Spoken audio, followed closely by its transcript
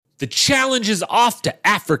The challenge is off to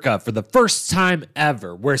Africa for the first time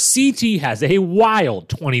ever, where CT has a wild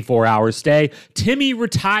 24-hour stay. Timmy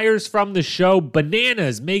retires from the show.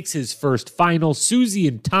 Bananas makes his first final. Susie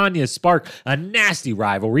and Tanya spark a nasty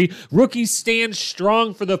rivalry. Rookies stand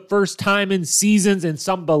strong for the first time in seasons, and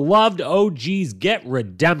some beloved OGs get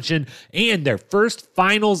redemption and their first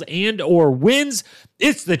finals and or wins.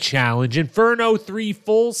 It's the challenge. Inferno 3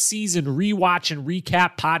 full season rewatch and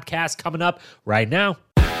recap podcast coming up right now.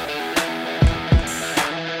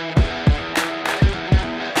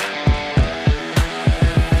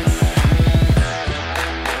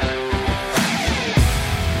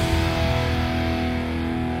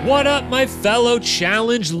 What up, my fellow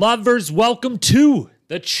challenge lovers? Welcome to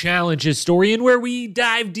the Challenge Historian, where we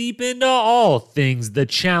dive deep into all things the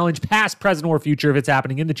challenge, past, present, or future, if it's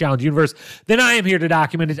happening in the challenge universe. Then I am here to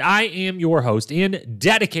document it. I am your host and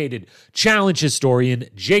dedicated challenge historian,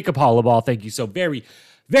 Jacob Hollaball. Thank you so very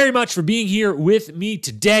much for being here with me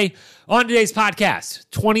today. On today's podcast,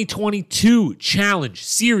 2022 Challenge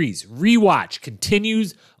Series Rewatch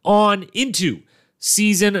continues on into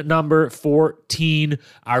season number 14,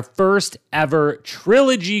 our first ever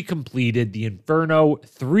trilogy completed, the Inferno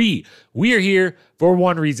 3. We are here for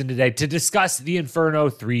one reason today, to discuss the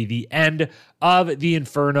Inferno 3, the end of the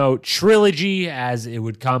Inferno trilogy as it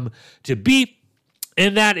would come to be.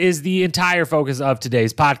 And that is the entire focus of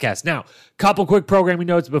today's podcast. Now, couple quick programming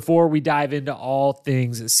notes before we dive into all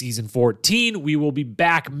things season 14. We will be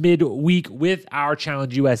back midweek with our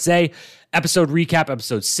Challenge USA episode recap,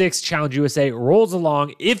 episode 6. Challenge USA rolls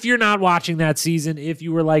along. If you're not watching that season, if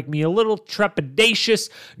you were like me, a little trepidatious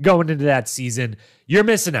going into that season, you're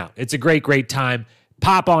missing out. It's a great time.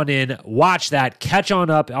 Pop on in, watch that, catch on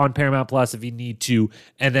up on Paramount Plus if you need to,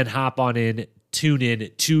 and then hop on in. Tune in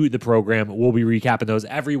to the program. We'll be recapping those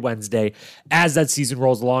every Wednesday as that season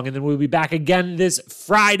rolls along. And then we'll be back again this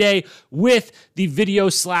Friday with the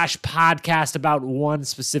video/podcast about one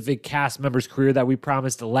specific cast member's career that we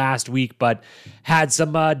promised last week, but had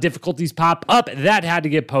some difficulties pop up that had to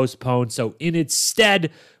get postponed. So in its stead,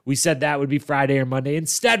 we said that would be Friday or Monday.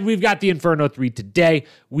 Instead, we've got the Inferno 3 today.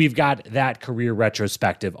 We've got that career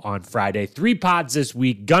retrospective on Friday. 3 pods this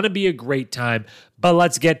week. Gonna be a great time. But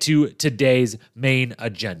let's get to today's main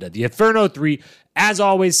agenda. The Inferno 3, as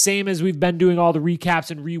always, same as we've been doing all the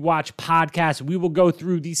recaps and rewatch podcasts, we will go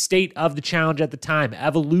through the state of the challenge at the time,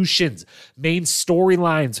 evolutions, main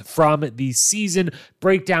storylines from the season,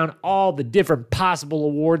 break down all the different possible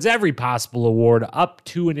awards, every possible award up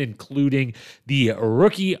to and including the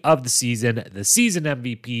Rookie of the Season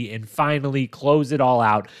MVP, and finally close it all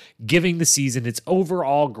out, giving the season its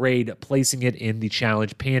overall grade, placing it in the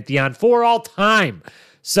challenge pantheon for all time.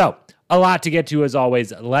 So, a lot to get to as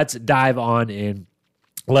always. Let's dive on in.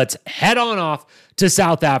 Let's head on off to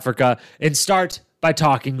South Africa and start by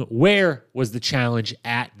talking where was the challenge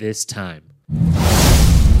at this time.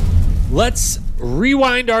 Let's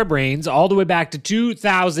rewind our brains all the way back to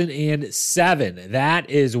 2007. That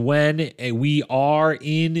is when we are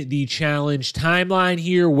in the challenge timeline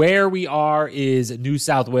here. Where we are is New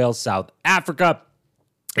South Wales, South Africa.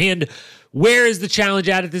 And where is the challenge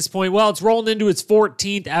at this point? Well, it's rolling into its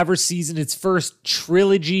 14th ever season, its first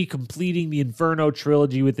trilogy, completing the Inferno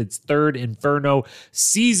trilogy with its third Inferno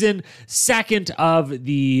season, second of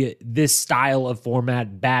this style of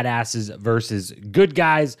format, badasses versus good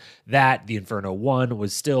guys, that the Inferno 1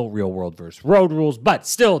 was still real world versus road rules, but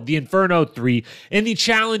still the Inferno 3, and the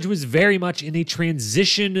challenge was very much in a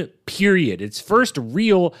transition period. Its first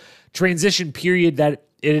real transition period that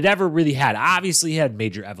it had ever really had. Obviously, it had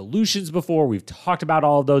major evolutions before. We've talked about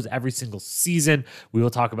all of those every single season. We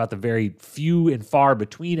will talk about the very few and far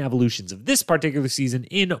between evolutions of this particular season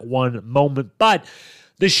in one moment. But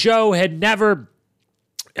the show had never,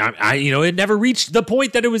 it never reached the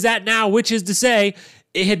point that it was at now, which is to say,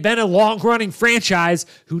 it had been a long-running franchise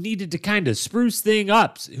who needed to kind of spruce things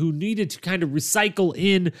up, who needed to kind of recycle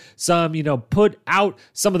in some, put out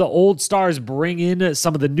some of the old stars, bring in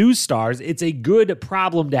some of the new stars. It's a good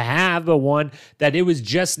problem to have, but one that it was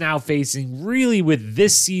just now facing really with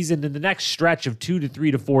this season and the next stretch of 2 to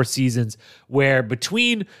 3 to 4 seasons, where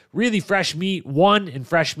between really Fresh Meat 1 and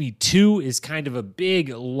Fresh Meat 2 is kind of a big,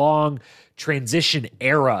 long transition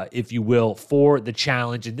era, if you will, for the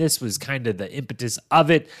challenge. And this was kind of the impetus of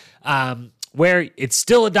it, where it's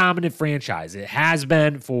still a dominant franchise. It has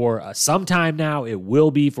been for some time now. It will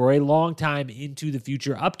be for a long time into the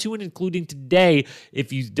future, up to and including today,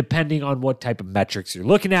 depending on what type of metrics you're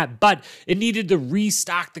looking at. But it needed to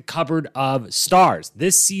restock the cupboard of stars.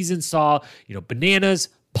 This season saw, Bananas,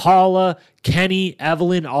 Paula, Kenny,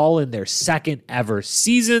 Evelyn, all in their second ever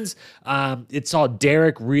seasons. It saw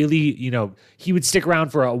Derek really, he would stick around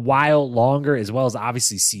for a while longer, as well as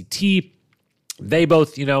obviously CT. They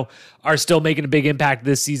both, are still making a big impact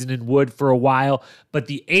this season and would for a while. But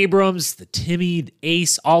the Abrams, the Timmy, the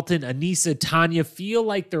Ace, Alton, Anissa, Tanya feel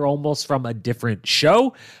like they're almost from a different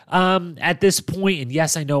show at this point. And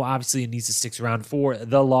yes, I know obviously Anissa sticks around for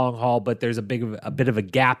the long haul, but there's a bit of a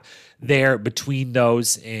gap there between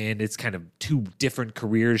those. And it's kind of two different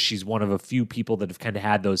careers. She's one of a few people that have kind of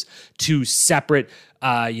had those two separate,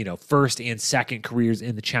 first and second careers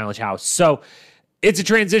in the Challenge House. So it's a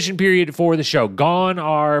transition period for the show. Gone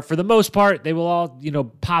are, for the most part, they will all,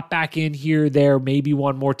 pop back in here, there, maybe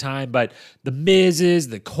one more time. But the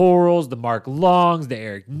Mizes, the Corals, the Mark Longs, the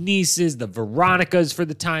Eric Nieces, the Veronicas for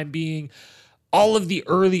the time being, all of the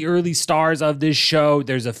early stars of this show.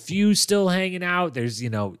 There's a few still hanging out. There's,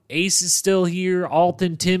 Ace is still here,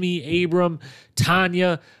 Alton, Timmy, Abram,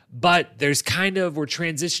 Tanya. But there's we're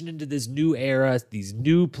transitioning into this new era, these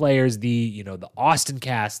new players, the Austin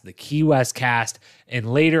cast, the Key West cast,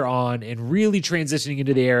 and later on, and really transitioning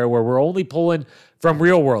into the era where we're only pulling from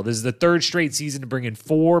Real World. This is the third straight season to bring in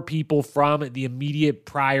 4 people from the immediate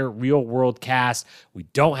prior Real World cast. We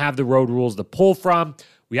don't have the road rules to pull from.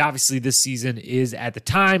 We obviously, this season is at the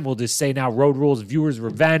time, we'll just say now, Road Rules Viewers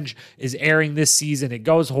Revenge is airing this season. It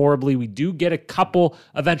goes horribly. We do get a couple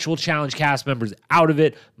eventual Challenge cast members out of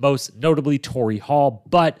it, most notably Tori Hall,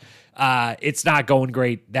 but it's not going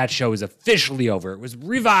great. That show is officially over. It was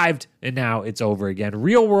revived, and now it's over again.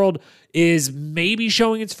 Real World is maybe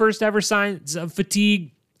showing its first ever signs of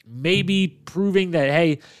fatigue, maybe proving that,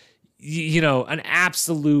 hey, an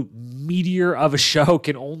absolute meteor of a show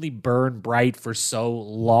can only burn bright for so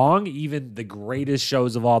long. Even the greatest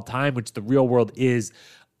shows of all time, which the Real World is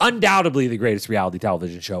undoubtedly the greatest reality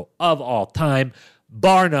television show of all time,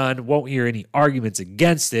 bar none. Won't hear any arguments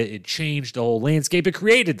against it. It changed the whole landscape. It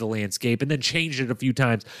created the landscape and then changed it a few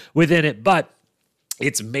times within it. But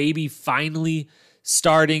it's maybe finally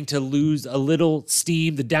starting to lose a little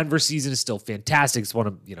steam. The Denver season is still fantastic. It's one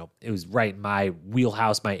of, it was right in my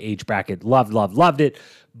wheelhouse, my age bracket. Loved it.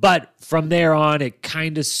 But from there on, it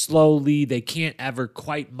kind of slowly, they can't ever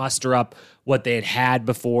quite muster up what they had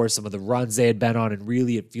before, some of the runs they had been on. And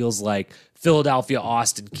really, it feels like Philadelphia,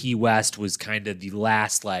 Austin, Key West was kind of the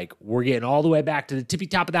last, we're getting all the way back to the tippy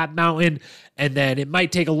top of that mountain. And then it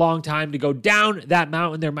might take a long time to go down that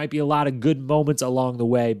mountain. There might be a lot of good moments along the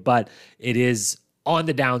way, but it is on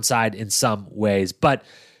the downside in some ways. But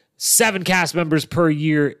 7 cast members per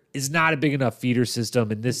year is not a big enough feeder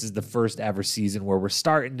system, and this is the first ever season where we're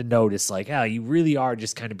starting to notice, you really are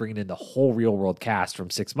just kind of bringing in the whole Real World cast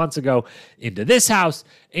from 6 months ago into this house,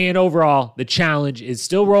 and overall, the Challenge is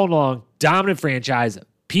still rolling along. Dominant franchise.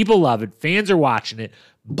 People love it. Fans are watching it,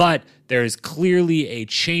 but there is clearly a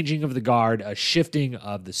changing of the guard, a shifting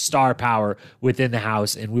of the star power within the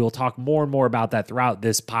house, and we will talk more and more about that throughout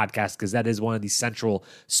this podcast because that is one of the central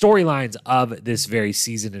storylines of this very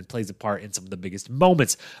season and plays a part in some of the biggest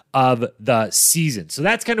moments of the season. So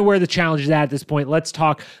that's kind of where the Challenge is at this point. Let's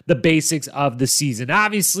talk the basics of the season.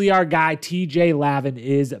 Obviously, our guy TJ Lavin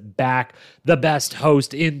is back. The best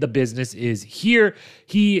host in the business is here.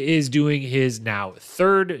 He is doing his now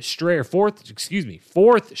fourth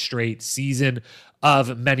straight season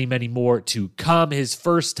of many, many more to come. His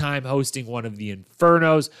first time hosting one of the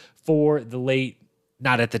Infernos for the late,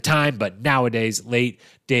 not at the time, but nowadays, late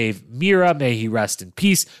Dave Mira. May he rest in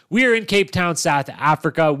peace. We are in Cape Town, South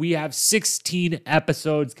Africa. We have 16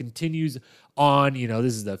 episodes, continues on,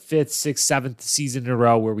 this is the 5th, 6th, 7th season in a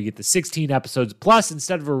row where we get the 16 episodes. Plus,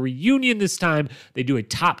 instead of a reunion this time, they do a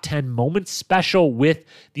top 10 moments special with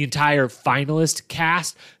the entire finalist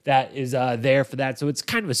cast that is there for that. So it's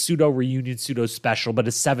kind of a pseudo reunion, pseudo special, but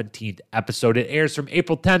a 17th episode. It airs from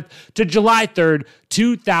April 10th to July 3rd,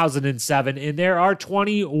 2007. And there are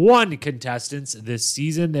 21 contestants this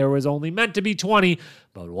season. There was only meant to be 20,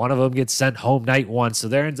 but one of them gets sent home night 1. So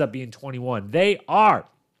there ends up being 21. They are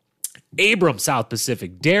Abram, South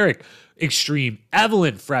Pacific, Derek, Extreme,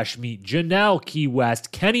 Evelyn, Fresh Meat, Janelle, Key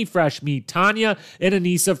West, Kenny, Fresh Meat, Tanya and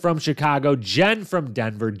Anissa from Chicago, Jen from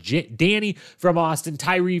Denver, Danny from Austin,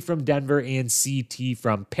 Tyree from Denver, and CT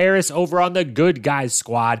from Paris. Over on the Good Guys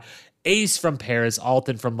squad, Ace from Paris,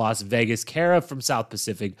 Alton from Las Vegas, Kara from South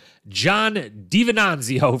Pacific, John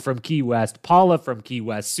Divinanzio from Key West, Paula from Key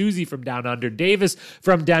West, Susie from Down Under, Davis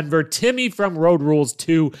from Denver, Timmy from Road Rules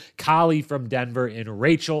 2, Kali from Denver, and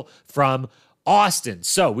Rachel from Austin.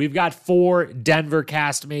 So we've got 4 Denver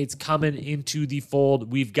castmates coming into the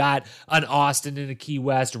fold. We've got an Austin and a Key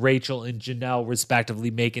West, Rachel and Janelle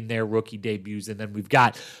respectively making their rookie debuts. And then we've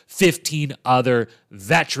got 15 other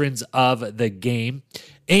veterans of the game.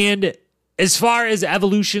 And as far as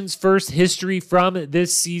Evolution's first history from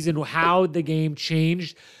this season, how the game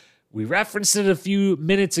changed, we referenced it a few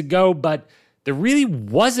minutes ago, but there really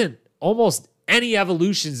wasn't almost any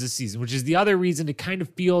evolutions this season, which is the other reason it kind of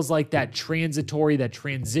feels like that transitory, that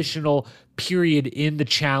transitional period in the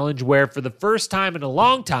challenge where for the first time in a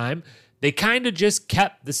long time, they kind of just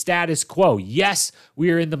kept the status quo. Yes,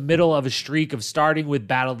 we are in the middle of a streak of starting with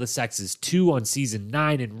Battle of the Sexes 2 on season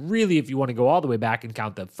 9. And really, if you want to go all the way back and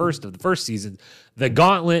count the first of the first season, the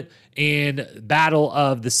Gauntlet and Battle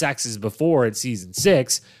of the Sexes before at season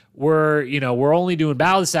 6, we're only doing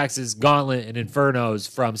Battle of the Sexes, Gauntlet, and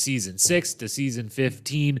Infernos from season 6 to season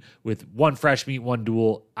 15 with 1 fresh meat, 1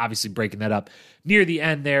 duel, obviously breaking that up near the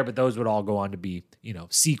end there, but those would all go on to be,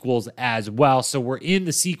 sequels as well. So we're in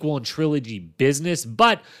the sequel and trilogy business,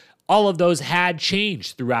 but all of those had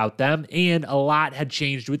changed throughout them, and a lot had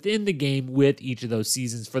changed within the game with each of those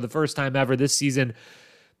seasons. For the first time ever this season,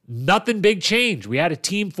 nothing big changed. We had a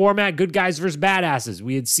team format, good guys versus badasses.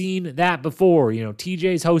 We had seen that before.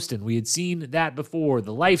 TJ's hosting. We had seen that before.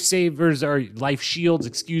 The lifesavers or life shields,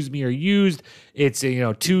 are used. It's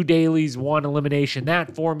 2 dailies, 1 elimination.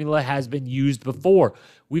 That formula has been used before.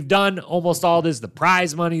 We've done almost all this. The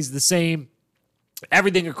prize money's the same.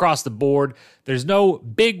 Everything across the board. There's no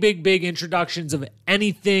big introductions of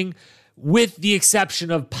anything, with the exception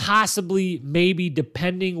of possibly, maybe,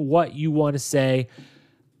 depending what you want to say.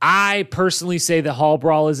 I personally say that Hall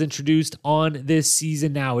Brawl is introduced on this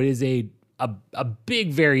season. Now, it is a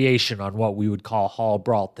big variation on what we would call Hall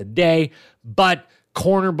Brawl today, but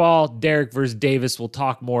corner ball, Derek versus Davis, we'll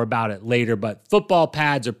talk more about it later, but football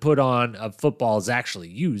pads are put on, football is actually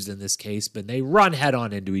used in this case, but they run head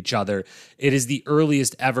on into each other. It is the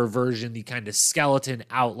earliest ever version, the kind of skeleton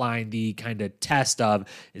outline, the kind of test of,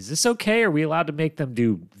 is this okay? Are we allowed to make them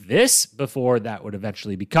do this before that would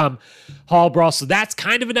eventually become Hall Brawl? So that's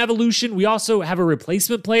kind of an evolution. We also have a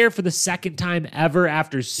replacement player for the second time ever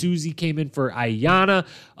after Susie came in for Ayana.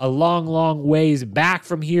 A long ways back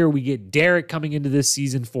from here, we get Derek coming into this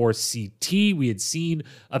season for CT. We had seen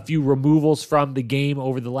a few removals from the game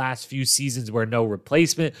over the last few seasons where no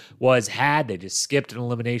replacement was had. They just skipped an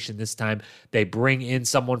elimination this time. They bring in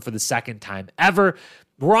someone for the second time ever.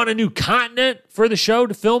 We're on a new continent for the show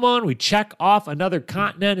to film on. We check off another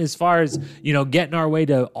continent as far as, getting our way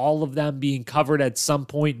to all of them being covered at some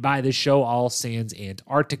point by the show, all sans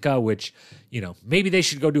Antarctica, which, maybe they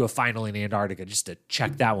should go do a final in Antarctica just to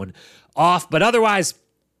check that one off. But otherwise,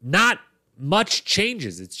 not much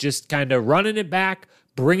changes. It's just kind of running it back,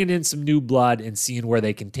 bringing in some new blood, and seeing where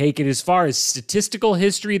they can take it. As far as statistical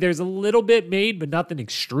history, there's a little bit made, but nothing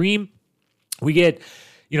extreme. We get,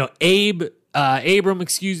 Abram,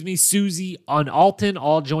 Susie, on Alton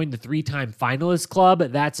all joined the 3-time finalist club.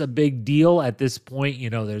 That's a big deal at this point.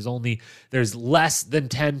 There's less than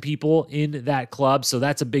 10 people in that club. So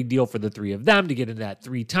that's a big deal for the 3 of them to get into that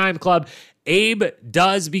 3-time club. Abe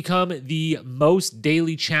does become the most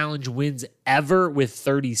daily challenge wins ever with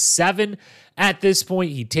 37. At this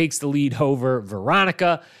point, he takes the lead over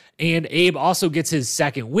Veronica. And Abe also gets his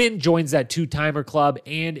second win, joins that 2-timer club,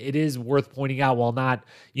 and it is worth pointing out, while not,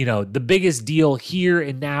 the biggest deal here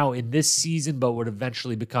and now in this season, but would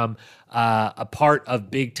eventually become a part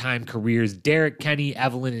of big-time careers. Derek, Kenny,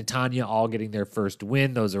 Evelyn, and Tanya all getting their first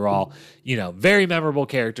win. Those are all, very memorable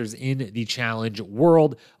characters in the challenge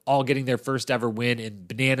world, all getting their first ever win, and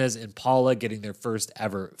Bananas and Paula getting their first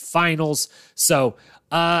ever finals. So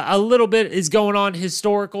a little bit is going on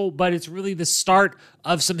historical, but it's really the start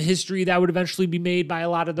of some history that would eventually be made by a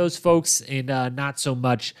lot of those folks, and not so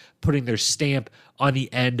much putting their stamp on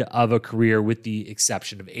the end of a career, with the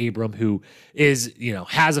exception of Abram, who is,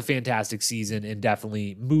 has a fantastic season and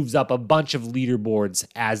definitely moves up a bunch of leaderboards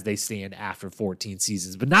as they stand after 14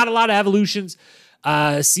 seasons. But not a lot of evolutions.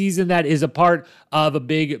 Season that is a part of a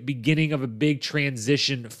big beginning of a big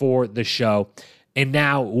transition for the show. And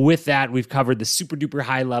now with that, we've covered the super duper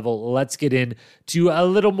high level. Let's get into a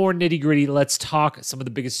little more nitty gritty. Let's talk some of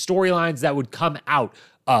the biggest storylines that would come out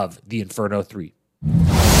of the Inferno 3.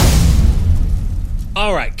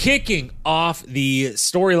 All right, kicking off the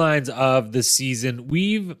storylines of the season,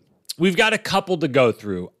 we've got a couple to go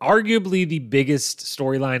through. Arguably the biggest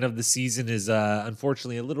storyline of the season is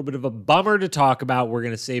unfortunately a little bit of a bummer to talk about. We're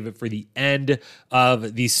going to save it for the end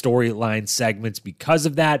of the storyline segments because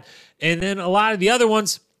of that. And then a lot of the other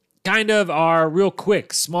ones kind of are real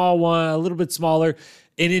quick, small one, a little bit smaller.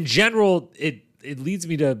 And in general, it leads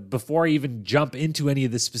me to, before I even jump into any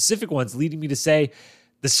of the specific ones, leading me to say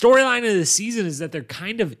the storyline of the season is that there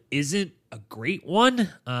kind of isn't a great one.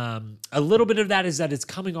 A little bit of that is that it's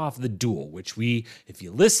coming off The Duel, which if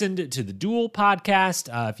you listened to the Duel podcast,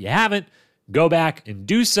 if you haven't, go back and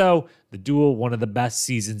do so. The Duel, one of the best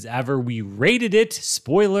seasons ever. We rated it,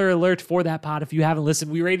 spoiler alert for that pod if you haven't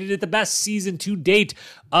listened, we rated it the best season to date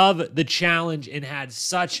of the challenge and had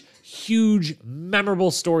such huge,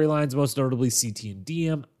 memorable storylines, most notably CT and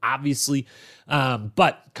DM, obviously.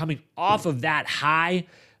 But coming off of that high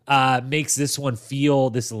makes this one feel,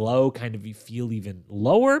 this low, kind of feel even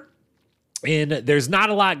lower. And there's not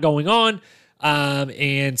a lot going on.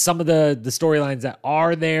 And some of the storylines that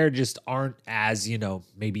are there just aren't as,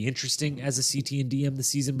 maybe interesting as a CT and DM the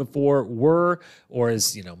season before were, or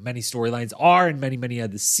as, many storylines are in many, many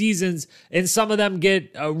of the seasons. And some of them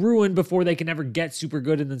get ruined before they can ever get super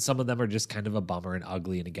good. And then some of them are just kind of a bummer and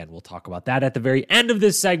ugly. And again, we'll talk about that at the very end of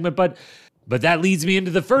this segment. But that leads me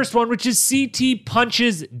into the first one, which is CT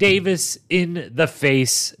punches Davis in the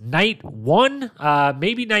face. Night one,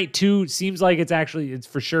 maybe night two. Seems like it's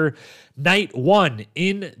for sure night one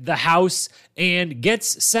in the house, and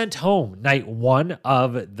gets sent home night one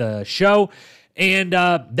of the show. And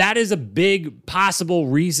that is a big possible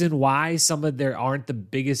reason why there aren't the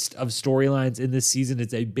biggest of storylines in this season.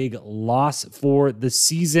 It's a big loss for the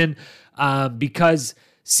season because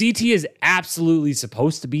CT is absolutely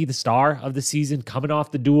supposed to be the star of the season, coming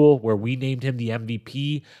off The Duel, where we named him the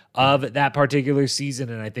MVP of that particular season.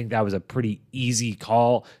 And I think that was a pretty easy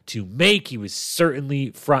call to make. He was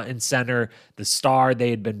certainly front and center, the star.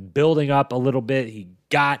 They had been building up a little bit. He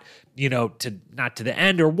got, not to the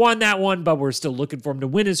end or won that one, but we're still looking for him to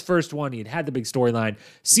win his first one. He had the big storyline.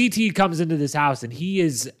 CT comes into this house and he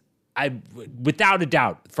is, without a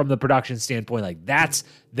doubt, from the production standpoint, that's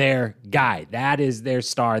their guy. That is their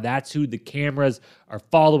star. That's who the cameras are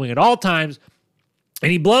following at all times. And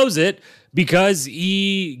he blows it because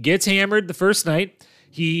he gets hammered the first night.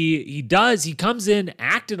 He comes in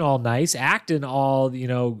acting all nice, acting all,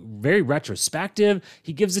 very retrospective.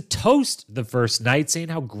 He gives a toast the first night saying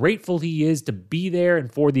how grateful he is to be there and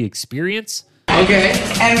for the experience. Okay,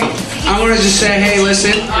 and I want to just say, hey,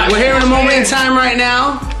 listen, we're here in a moment in time right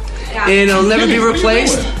now. And it'll never be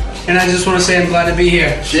replaced. And I just want to say I'm glad to be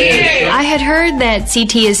here. Cheers. I had heard that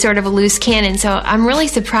CT is sort of a loose cannon, so I'm really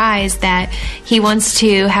surprised that he wants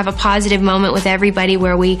to have a positive moment with everybody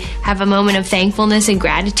where we have a moment of thankfulness and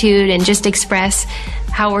gratitude and just express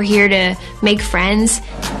how we're here to make friends.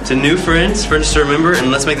 To new friends to remember, and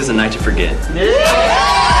let's make this a night to forget.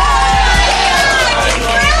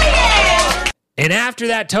 And after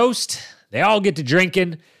that toast, they all get to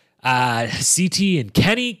drinking. CT and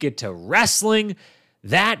Kenny get to wrestling.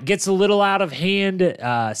 That gets a little out of hand.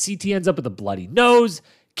 CT ends up with a bloody nose.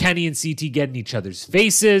 Kenny and CT get in each other's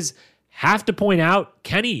faces. Have to point out,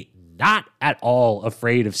 Kenny not at all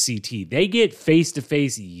afraid of CT. They get face to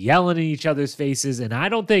face, yelling in each other's faces. And I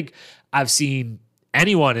don't think I've seen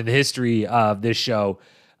anyone in the history of this show.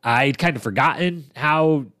 I'd kind of forgotten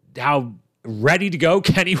how ready to go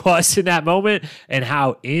Kenny was in that moment and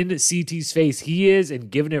how in CT's face he is and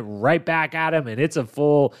giving it right back at him. And it's a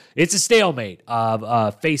stalemate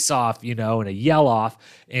of face off, and a yell off.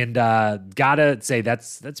 And gotta say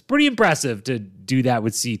that's pretty impressive to do that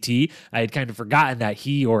with CT. I had kind of forgotten that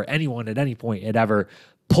he or anyone at any point had ever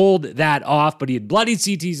pulled that off, but he had bloodied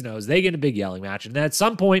CT's nose. They get a big yelling match. And then at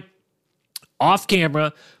some point, off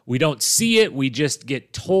camera, we don't see it. We just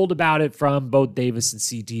get told about it from both Davis and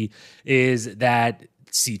CT, is that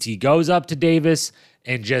CT goes up to Davis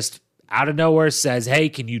and just out of nowhere says, hey,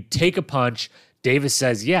 can you take a punch? Davis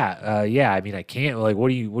says, yeah, I mean, I can't. Like, what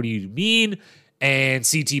do you mean? And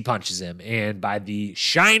CT punches him. And by the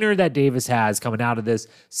shiner that Davis has coming out of this,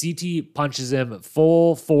 CT punches him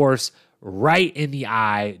full force right in the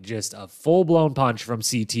eye. Just a full-blown punch from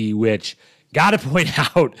CT, which, gotta point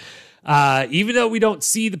out, even though we don't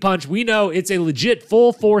see the punch, we know it's a legit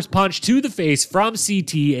full force punch to the face from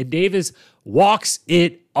CT, and Davis walks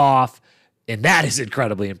it off. And that is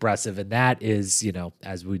incredibly impressive. And that is,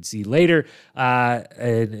 as we'd see later,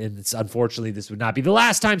 and it's, unfortunately, this would not be the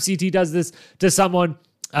last time CT does this to someone,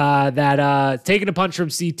 that taking a punch from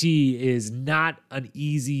CT is not an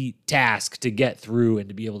easy task to get through and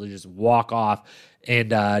to be able to just walk off and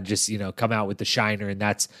just come out with the shiner, and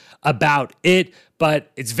that's about it.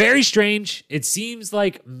 But it's very strange. It seems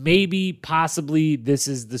like possibly this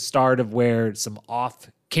is the start of where some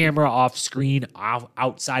off-camera, off-screen,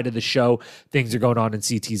 outside of the show, things are going on in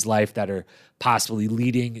CT's life that are possibly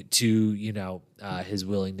leading to his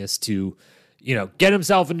willingness to get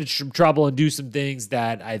himself into some trouble and do some things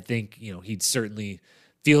that I think he'd certainly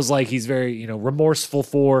feels like he's very, remorseful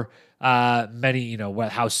for many,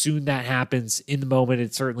 how soon that happens in the moment.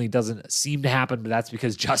 It certainly doesn't seem to happen, but that's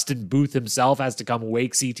because Justin Booth himself has to come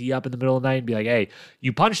wake CT up in the middle of the night and be like, hey,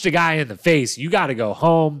 you punched a guy in the face. You got to go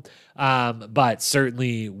home. But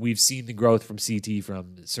certainly we've seen the growth from CT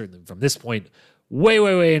from this point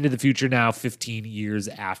way into the future now, 15 years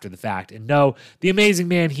after the fact. And no, the amazing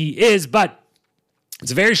man he is, but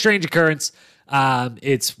it's a very strange occurrence.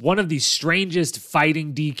 It's one of the strangest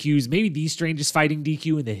fighting DQs, maybe the strangest fighting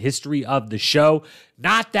DQ in the history of the show.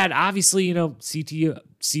 Not that obviously, CT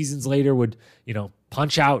seasons later would,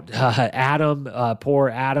 punch out Adam, poor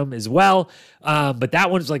Adam as well. But that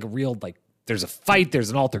one's like a real, there's a fight, there's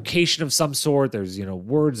an altercation of some sort, there's,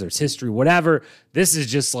 words, there's history, whatever. This is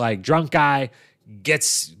just like drunk guy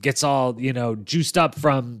gets all, juiced up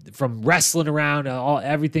from wrestling around,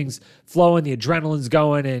 everything's flowing, the adrenaline's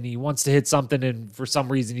going, and he wants to hit something, and for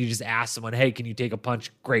some reason he just asks someone, hey, can you take a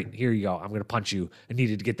punch? Great, here you go. I'm going to punch you. I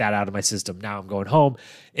needed to get that out of my system. Now I'm going home.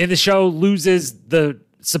 And the show loses the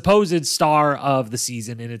supposed star of the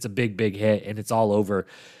season, and it's a big hit, and it's all over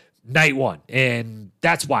night one, and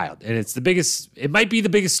that's wild. And it might be the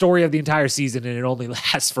biggest story of the entire season, and it only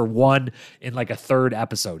lasts for one in like a third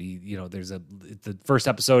episode. There's the first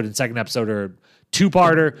episode and second episode are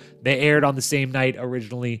two-parter. They aired on the same night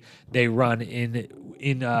originally. They run in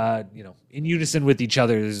unison with each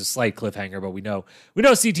other. There's a slight cliffhanger, but we know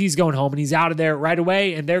CT's going home, and he's out of there right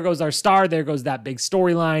away. And there goes our star. There goes that big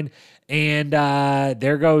storyline. And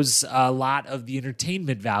there goes a lot of the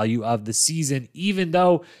entertainment value of the season, even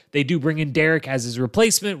though they do bring in Derek as his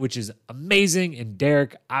replacement, which is amazing. And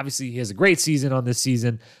Derek, obviously, he has a great season on this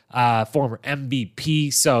season, former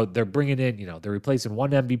MVP. So they're bringing in, they're replacing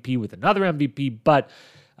one MVP with another MVP. But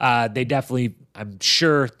they definitely, I'm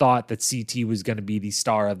sure, thought that CT was going to be the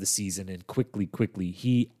star of the season. And quickly,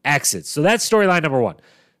 he exits. So that's storyline number one.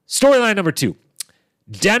 Storyline number two.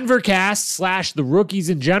 Denver cast / the rookies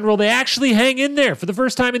in general, they actually hang in there for the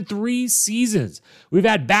first time in 3 seasons. We've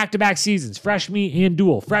had back-to-back seasons, Fresh Meat and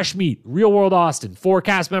Duel. Fresh Meat, Real World Austin. 4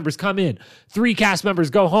 cast members come in. 3 cast members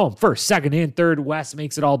go home. First, second, and third. Wes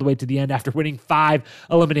makes it all the way to the end after winning 5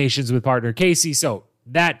 eliminations with partner Casey. So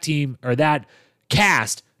that team, or that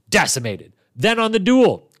cast, decimated. Then on the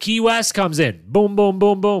Duel, Key West comes in. Boom, boom,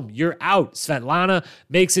 boom, boom. You're out. Svetlana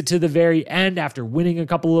makes it to the very end after winning a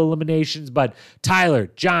couple of eliminations. But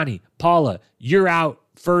Tyler, Johnny, Paula, you're out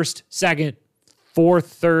first, second,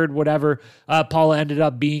 fourth, third, whatever Paula ended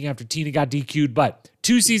up being after Tina got DQ'd. But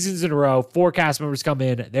 2 seasons in a row, 4 cast members come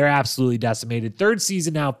in. They're absolutely decimated. 3rd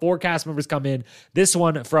season now, 4 cast members come in. This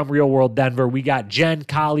one from Real World Denver. We got Jen,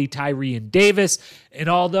 Kali, Tyree, and Davis. And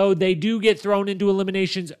although they do get thrown into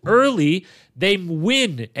eliminations early, they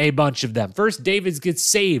win a bunch of them. First, Davis gets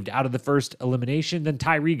saved out of the first elimination. Then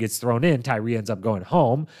Tyree gets thrown in. Tyree ends up going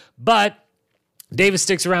home. But Davis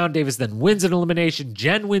sticks around. Davis then wins an elimination.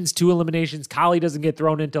 Jen wins 2 eliminations. Kali doesn't get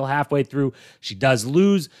thrown in until halfway through. She does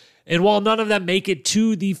lose. And while none of them make it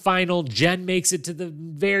to the final, Jen makes it to the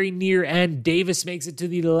very near end. Davis makes it to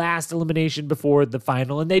the last elimination before the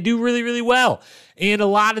final, and they do really well. And a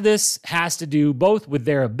lot of this has to do both with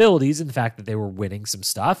their abilities and the fact that they were winning some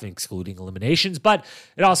stuff, excluding eliminations, but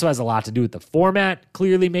it also has a lot to do with the format,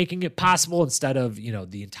 clearly making it possible instead of,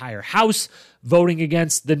 the entire house voting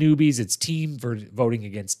against the newbies. It's team voting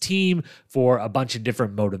against team for a bunch of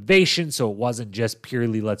different motivations. So it wasn't just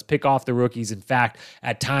purely let's pick off the rookies. In fact,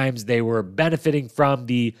 at times they were benefiting from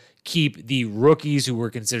keep the rookies who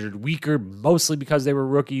were considered weaker, mostly because they were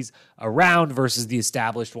rookies, around versus the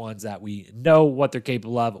established ones that we know what they're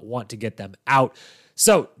capable of, want to get them out.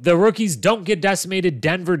 So the rookies don't get decimated.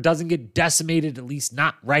 Denver doesn't get decimated, at least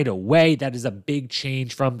not right away. That is a big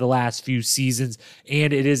change from the last few seasons,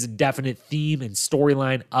 and it is a definite theme and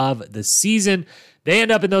storyline of the season. They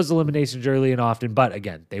end up in those eliminations early and often, but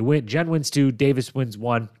again, they win. Jen wins 2, Davis wins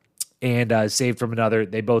 1. And saved from another.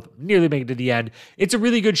 They both nearly make it to the end. It's a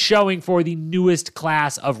really good showing for the newest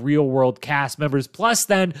class of Real World cast members. Plus,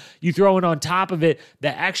 then you throw in on top of it the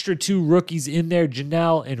extra 2 rookies in there,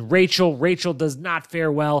 Janelle and Rachel. Rachel does not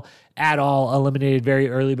fare well at all, eliminated very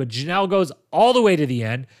early, but Janelle goes all the way to the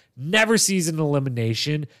end, never sees an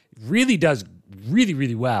elimination, really does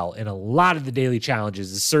really well in a lot of the daily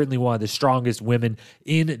challenges, is certainly one of the strongest women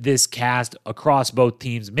in this cast across both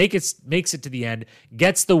teams, makes it to the end,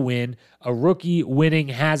 gets the win. A rookie winning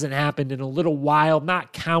hasn't happened in a little while,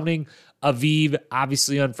 not counting Aviv,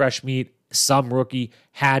 obviously on Fresh Meat, some rookie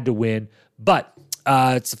had to win, but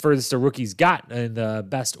it's the furthest a rookie's got and the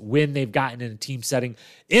best win they've gotten in a team setting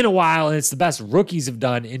in a while, and it's the best rookies have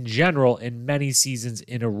done in general in many seasons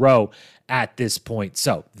in a row at this point.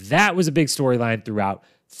 So that was a big storyline throughout.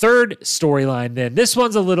 Third storyline, then. This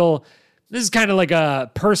is kind of like a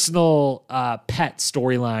personal pet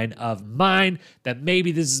storyline of mine that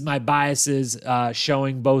maybe this is my biases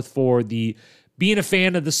showing both for the being a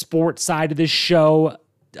fan of the sports side of this show,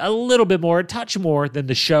 a little bit more, a touch more than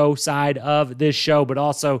the show side of this show, but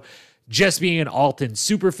also just being an Alton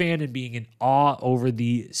super fan and being in awe over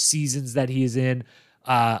the seasons that he is in,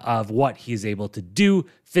 of what he is able to do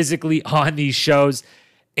physically on these shows.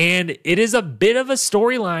 And it is a bit of a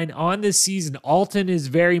storyline on this season. Alton is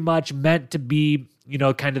very much meant to be,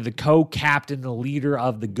 kind of the co-captain, the leader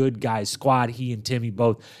of the good guys squad. He and Timmy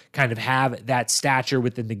both kind of have that stature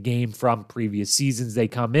within the game from previous seasons. They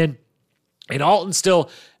come in, and Alton still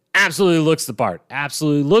absolutely looks the part,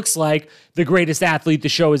 absolutely looks like the greatest athlete the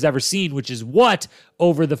show has ever seen, which is what,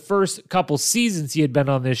 over the first couple seasons he had been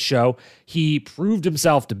on this show, he proved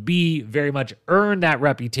himself to be, very much earned that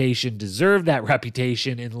reputation, deserved that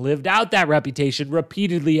reputation, and lived out that reputation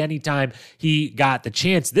repeatedly anytime he got the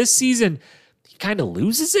chance. This season, he kind of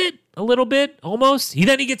loses it a little bit, almost.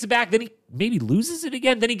 Then he gets it back, then he maybe loses it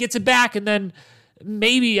again, then he gets it back, and then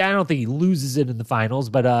maybe, I don't think he loses it in the finals,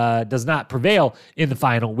 but does not prevail in the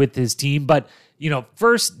final with his team. But,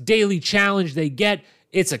 first daily challenge they get,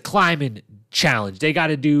 it's a climbing challenge. They got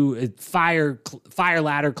to do a fire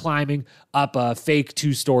ladder climbing up a fake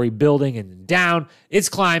 2-story building and down. It's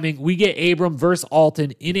climbing. We get Abram versus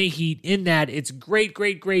Alton in a heat in that. It's great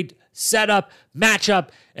setup, matchup,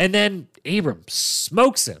 and then Abram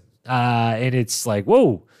smokes him. And it's like,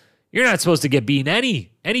 whoa, you're not supposed to get beaten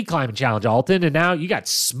any climbing challenge, Alton, and now you got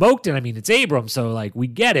smoked, and I mean, it's Abram, so, like, we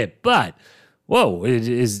get it, but, whoa,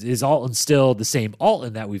 is Alton still the same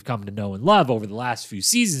Alton that we've come to know and love over the last few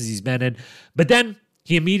seasons he's been in? But then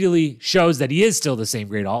he immediately shows that he is still the same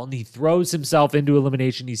great Alton. He throws himself into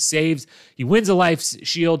elimination. He wins a life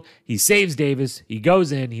shield. He saves Davis. He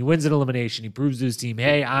goes in. He wins an elimination. He proves to his team,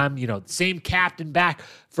 hey, I'm, the same captain back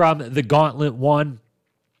from the Gauntlet 1.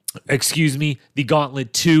 The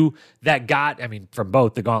Gauntlet 2 from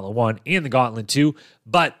both the Gauntlet 1 and the Gauntlet 2,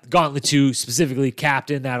 but Gauntlet 2 specifically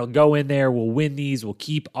captain that'll go in there. We'll win these. We'll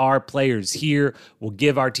keep our players here. We'll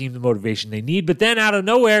give our team the motivation they need. But then out of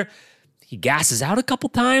nowhere, he gasses out a couple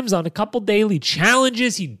times on a couple daily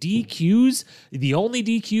challenges. He DQs, the only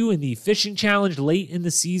DQ in the fishing challenge late in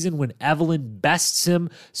the season when Evelyn bests him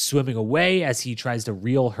swimming away as he tries to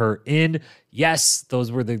reel her in. Yes,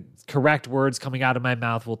 those were the correct words coming out of my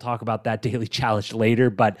mouth. We'll talk about that daily challenge later,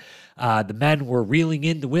 but the men were reeling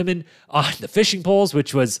in the women on the fishing poles,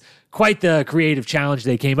 which was quite the creative challenge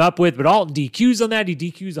they came up with. But Alton DQs on that. He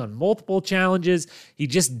DQs on multiple challenges. He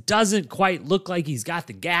just doesn't quite look like he's got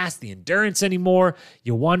the gas, the endurance anymore.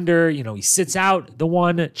 You wonder, he sits out the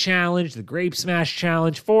one challenge, the Grape Smash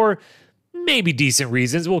challenge, for maybe decent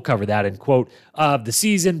reasons. We'll cover that in quote of the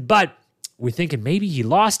season, but we're thinking maybe he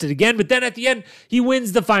lost it again, but then at the end, he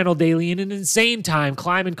wins the final daily in an insane time,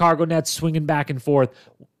 climbing cargo nets, swinging back and forth,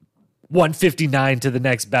 159 to the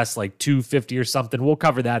next best, like 250 or something. We'll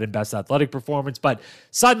cover that in best athletic performance, but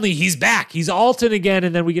suddenly he's back. He's Alton again,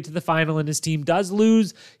 and then we get to the final, and his team does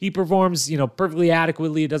lose. He performs, perfectly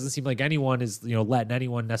adequately. It doesn't seem like anyone is, letting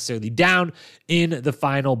anyone necessarily down in the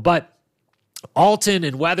final, but Alton,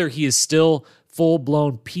 and whether he is still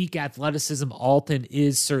full-blown peak athleticism, Alton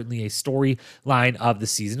is certainly a storyline of the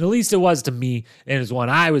season. At least it was to me, and is one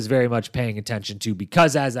I was very much paying attention to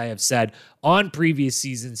because, as I have said on previous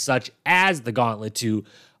seasons, such as the Gauntlet 2,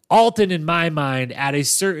 Alton, in my mind, at a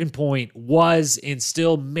certain point was and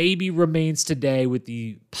still maybe remains today, with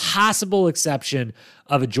the possible exception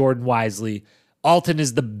of a Jordan Wisely, Alton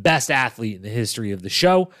is the best athlete in the history of the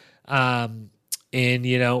show. And,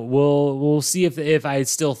 we'll see if I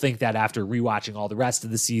still think that after rewatching all the rest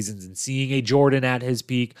of the seasons and seeing a Jordan at his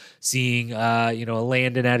peak, seeing, a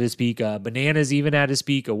Landon at his peak, Bananas even at his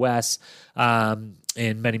peak, a Wes, and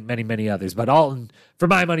many, many, many others. But Alton, for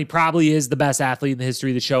my money, probably is the best athlete in the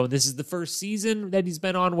history of the show. And this is the first season that he's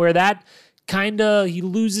been on where that he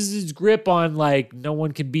loses his grip on, like, no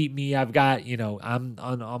one can beat me. I've got, I'm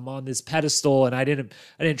on this pedestal, and I didn't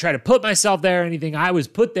try to put myself there or anything. I was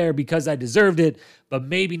put there because I deserved it, but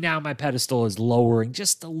maybe now my pedestal is lowering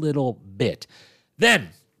just a little bit. Then,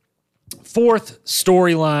 fourth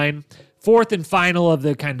and final of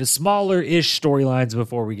the kind of smaller-ish storylines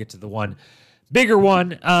before we get to the one bigger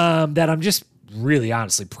one that I'm just really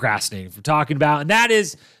honestly procrastinating from talking about, and that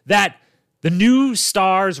is that the new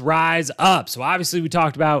stars rise up. So obviously we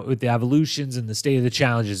talked about with the evolutions and the state of the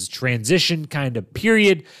challenges, transition kind of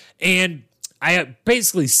period. And I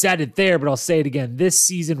basically said it there, but I'll say it again. This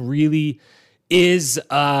season really is,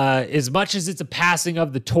 as much as it's a passing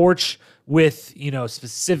of the torch with,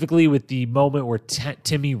 specifically with the moment where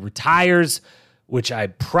Timmy retires, which I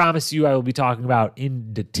promise you I will be talking about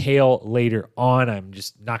in detail later on. I'm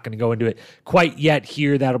just not going to go into it quite yet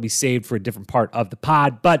here. That'll be saved for a different part of the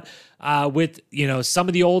pod. But with, some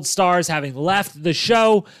of the old stars having left the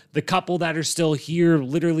show, the couple that are still here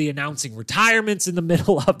literally announcing retirements in the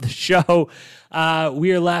middle of the show,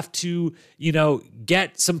 we are left to,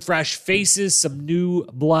 get some fresh faces, some new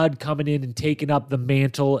blood coming in and taking up the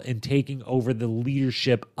mantle and taking over the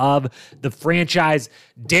leadership of the franchise.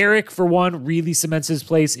 Derek, for one, really cements his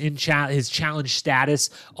place in his challenge status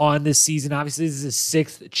on this season. Obviously, this is his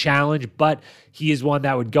 6th challenge, but he is one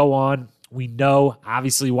that would go on. We know,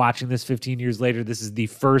 obviously, watching this 15 years later, this is the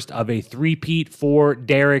first of a three-peat for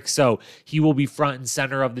Derek, so he will be front and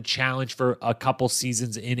center of the challenge for a couple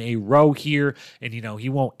seasons in a row here, and, he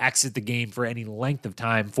won't exit the game for any length of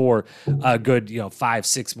time for a good,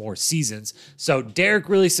 5-6 more seasons. So Derek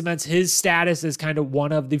really cements his status as kind of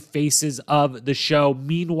one of the faces of the show.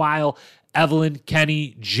 Meanwhile, Evelyn,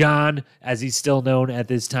 Kenny, John, as he's still known at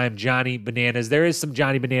this time, Johnny Bananas. There is some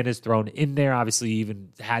Johnny Bananas thrown in there. Obviously,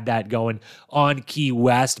 even had that going on Key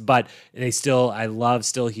West, but I love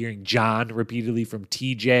still hearing John repeatedly from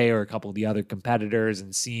TJ or a couple of the other competitors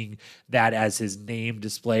and seeing that as his name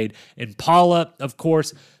displayed. And Paula, of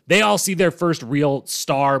course, they all see their first real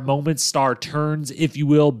star moments, star turns, if you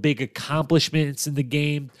will, big accomplishments in the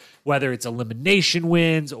game, whether it's elimination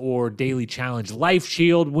wins or daily challenge life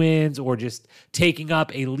shield wins or just taking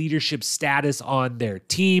up a leadership status on their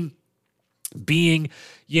team, being,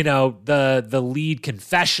 the lead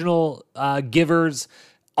confessional givers,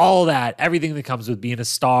 all that, everything that comes with being a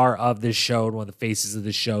star of this show and one of the faces of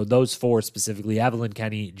the show. Those 4 specifically, Evelyn,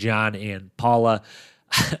 Kenny, John, and Paula.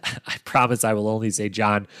 I promise I will only say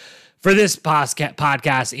John for this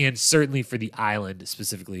podcast and certainly for the Island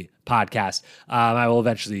specifically podcast. I will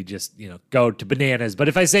eventually just, go to Bananas. But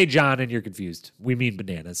if I say John and you're confused, we mean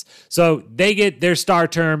Bananas. So they get their star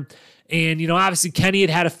term. And, obviously Kenny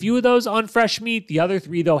had a few of those on Fresh Meat. The other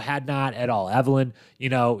 3, though, had not at all. Evelyn,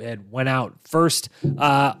 had went out first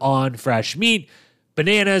on Fresh Meat.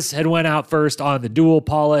 Bananas had went out first on the duel.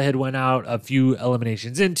 Paula had went out a few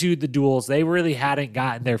eliminations into the duels. They really hadn't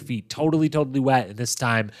gotten their feet totally wet. And this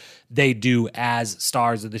time they do as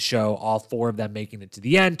stars of the show, all 4 of them making it to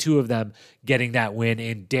the end, 2 of them getting that win,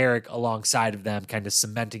 and Derek alongside of them kind of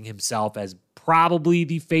cementing himself as probably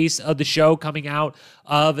the face of the show coming out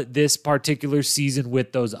of this particular season,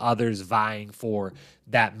 with those others vying for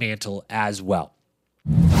that mantle as well.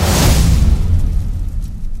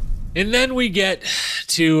 And then we get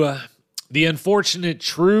to the unfortunate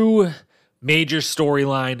true major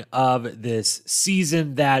storyline of this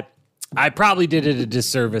season that I probably did it a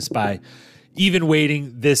disservice by even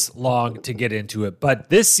waiting this long to get into it. But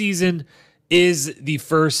this season is the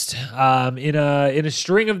first in a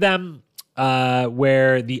string of them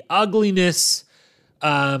where the ugliness,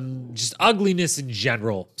 just ugliness in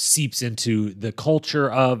general, seeps into the culture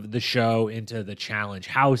of the show, into the challenge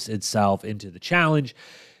house itself, into the challenge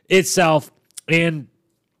itself. And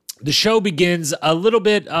the show begins a little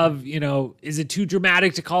bit of, is it too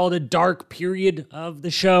dramatic to call it a dark period of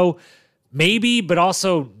the show? Maybe, but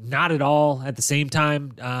also not at all at the same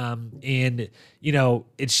time. And,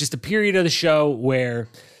 it's just a period of the show where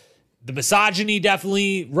the misogyny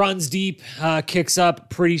definitely runs deep, kicks up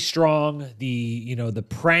pretty strong. The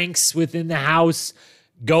pranks within the house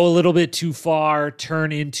go a little bit too far,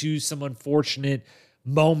 turn into some unfortunate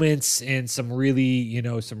moments and some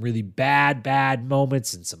really bad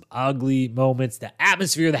moments and some ugly moments. The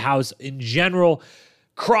atmosphere of the house in general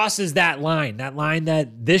crosses that line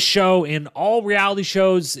that this show and all reality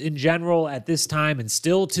shows in general at this time and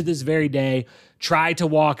still to this very day try to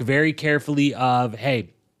walk very carefully of, hey,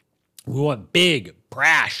 we want big,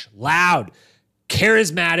 brash, loud,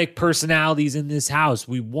 charismatic personalities in this house.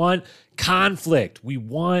 We want conflict. We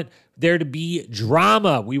want there to be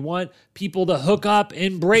drama. We want people to hook up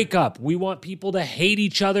and break up. We want people to hate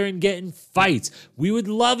each other and get in fights. We would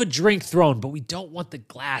love a drink thrown, but we don't want the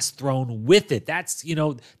glass thrown with it. That's,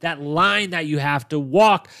 that line that you have to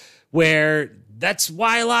walk, where that's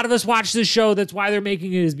why a lot of us watch this show. That's why they're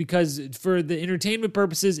making it, is because for the entertainment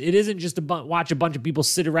purposes, it isn't just to watch a bunch of people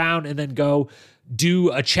sit around and then go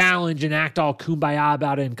do a challenge and act all kumbaya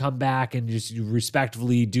about it and come back and just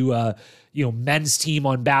respectively do a men's team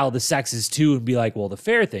on Battle of the Sexes too, and be like, well, the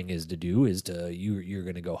fair thing is you're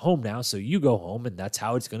going to go home now, so you go home, and that's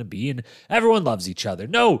how it's going to be, and everyone loves each other.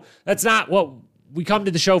 No, that's not what we come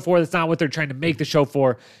to the show for. That's not what they're trying to make the show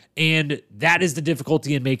for. And that is the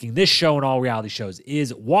difficulty in making this show and all reality shows,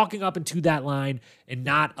 is walking up into that line and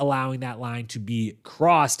not allowing that line to be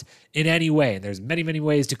crossed in any way. And there's many, many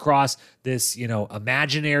ways to cross this,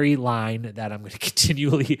 imaginary line that I'm going to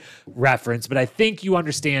continually reference. But I think you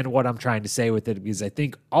understand what I'm trying to say with it, because I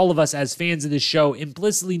think all of us as fans of this show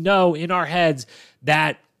implicitly know in our heads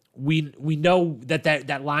that we know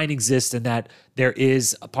that line exists, and that there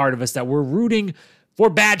is a part of us that we're rooting for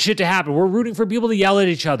bad shit to happen. We're rooting for people to yell at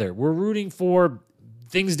each other. We're rooting for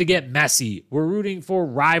things to get messy. We're rooting for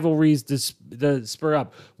rivalries to spur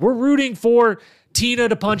up. We're rooting for Tina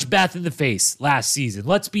to punch Beth in the face last season.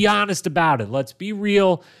 Let's be honest about it. Let's be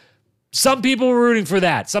real. Some people were rooting for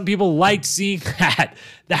that. Some people liked seeing that.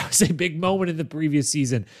 That was a big moment in the previous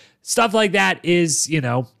season. Stuff like that is,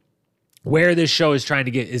 where this show is trying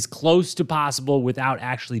to get as close to possible without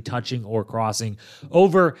actually touching or crossing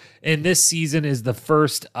over. And this season is the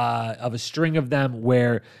first of a string of them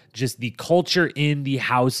where just the culture in the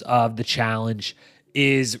house of the challenge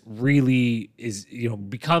becomes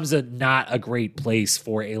not a great place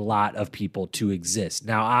for a lot of people to exist.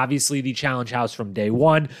 Now, obviously, the challenge house from day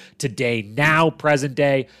one to day now, present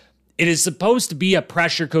day, it is supposed to be a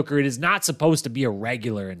pressure cooker. It is not supposed to be a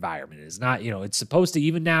regular environment. It is not, it's supposed to,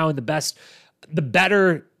 even now in the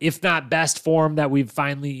better, if not best form that we've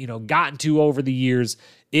finally, gotten to over the years,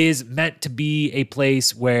 is meant to be a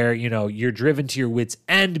place where, you're driven to your wits'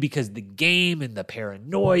 end because the game and the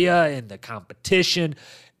paranoia and the competition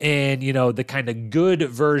and, the kind of good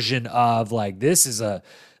version of like, this is a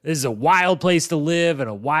wild place to live and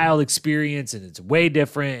a wild experience, and it's way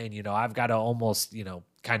different. And, I've got to almost,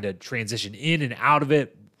 kind of transition in and out of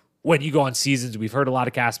it. When you go on seasons, we've heard a lot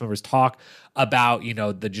of cast members talk about,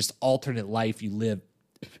 the just alternate life you live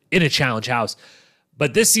in a challenge house.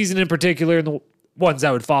 But this season in particular, and the ones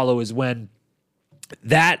that would follow, is when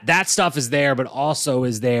that stuff is there, but also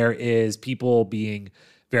is people being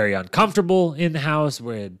very uncomfortable in the house,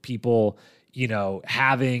 where people,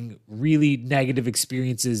 having really negative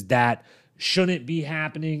experiences that shouldn't be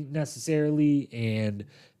happening necessarily, and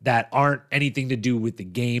that aren't anything to do with the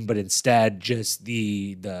game, but instead just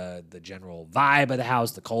the general vibe of the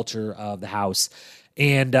house, the culture of the house.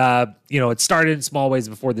 And, it started in small ways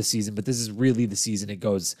before the season, but this is really the season. It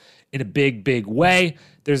goes in a big, big way.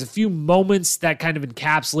 There's a few moments that kind of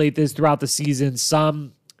encapsulate this throughout the season.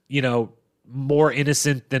 Some, more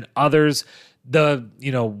innocent than others.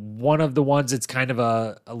 One of the ones that's kind of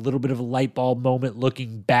a little bit of a light bulb moment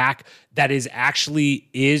looking back that is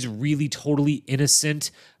really totally innocent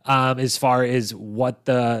as far as what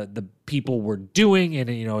the people were doing. And,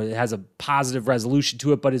 it has a positive resolution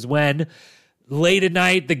to it, but is when late at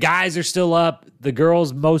night, the guys are still up. The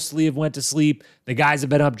girls mostly have went to sleep. The guys have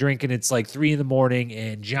been up drinking. It's like 3 a.m,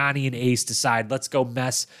 and Johnny and Ace decide, let's go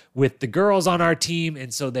mess with the girls on our team.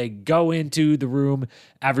 And so they go into the room.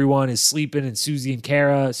 Everyone is sleeping, and Susie and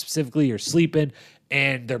Kara specifically are sleeping.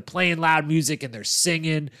 And they're playing loud music, and they're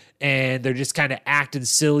singing, and they're just kind of acting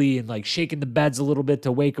silly and like shaking the beds a little bit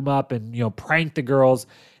to wake them up and, prank the girls.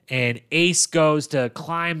 And Ace goes to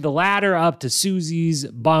climb the ladder up to Susie's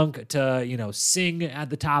bunk to, sing at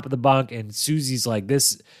the top of the bunk. And Susie's like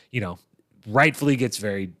this, rightfully gets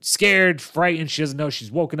very scared, frightened. She doesn't know.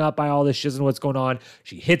 She's woken up by all this. She doesn't know what's going on.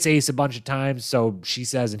 She hits Ace a bunch of times. So she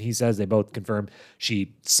says, and he says, they both confirm,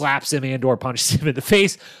 she slaps him and or punches him in the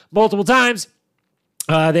face multiple times.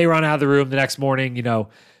 They run out of the room the next morning.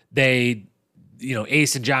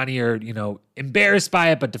 Ace and Johnny are, embarrassed by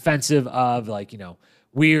it, but defensive of like,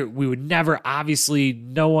 we would never, obviously,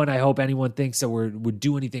 no one, I hope anyone thinks that we would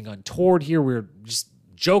do anything untoward here. We're just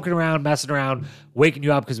joking around, messing around, waking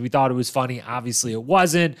you up because we thought it was funny. Obviously, it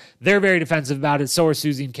wasn't. They're very defensive about it. So are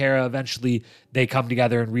Susie and Kara. Eventually, they come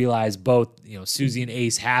together and realize both, Susie and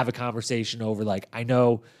Ace have a conversation over like, I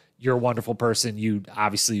know you're a wonderful person. You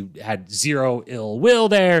obviously had zero ill will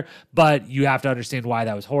there, but you have to understand why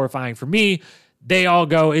that was horrifying for me. They all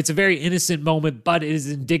go, it's a very innocent moment, but it is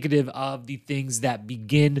indicative of the things that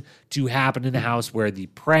begin to happen in the house, where the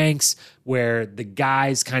pranks, where the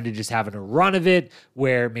guys kind of just having a run of it,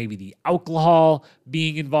 where maybe the alcohol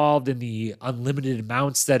being involved in the unlimited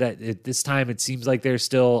amounts that at this time it seems like they're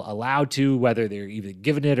still allowed to, whether they're even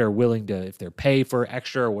given it or willing to, if they're pay for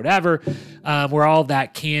extra or whatever, where all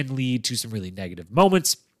that can lead to some really negative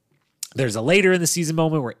moments. There's a later in the season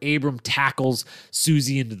moment where Abram tackles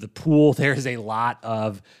Susie into the pool. There's a lot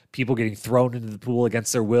of people getting thrown into the pool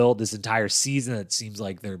against their will this entire season. It seems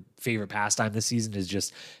like their favorite pastime this season is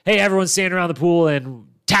just, hey, everyone's standing around the pool and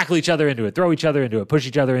tackle each other into it, throw each other into it, push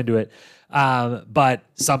each other into it. But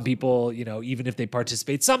some people, even if they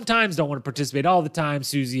participate sometimes, don't want to participate all the time.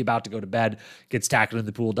 Susie, about to go to bed, gets tackled in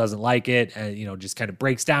the pool, doesn't like it, and, just kind of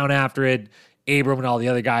breaks down after it. Abram and all the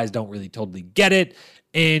other guys don't really totally get it.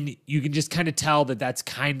 And you can just kind of tell that that's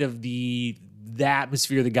kind of the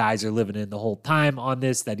atmosphere the guys are living in the whole time on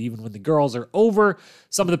this, that even when the girls are over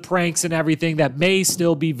some of the pranks and everything that may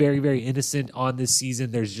still be very, very innocent on this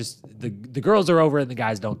season, there's just the girls are over and the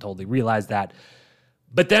guys don't totally realize that.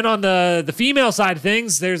 But then on the female side of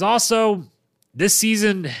things, there's also, this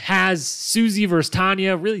season has Susie versus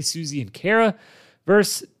Tanya, really Susie and Kara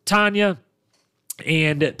versus Tanya,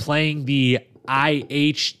 and playing the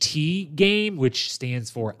IHT game, which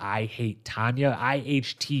stands for I Hate Tanya,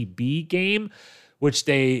 IHTB game, which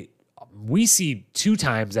we see 2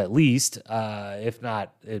 times at least, if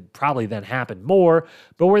not, it probably then happened more,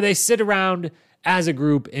 but where they sit around as a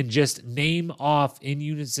group and just name off in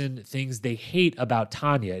unison things they hate about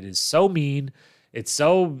Tanya. It is so mean. It's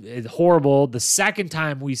horrible. The second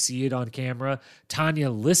time we see it on camera, Tanya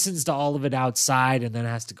listens to all of it outside and then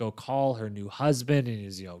has to go call her new husband and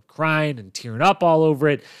is, crying and tearing up all over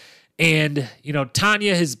it. And,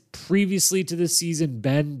 Tanya has previously to this season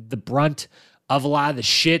been the brunt of a lot of the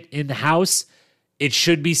shit in the house. It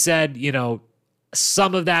should be said,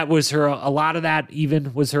 some of that was a lot of that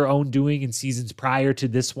even was her own doing in seasons prior to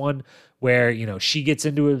this one, where, she gets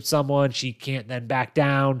into it with someone, she can't then back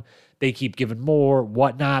down. They keep giving more,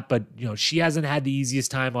 whatnot. But, she hasn't had the easiest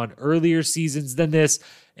time on earlier seasons than this.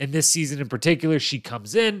 And this season in particular, she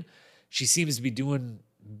comes in. She seems to be doing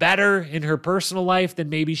better in her personal life than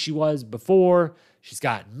maybe she was before. She's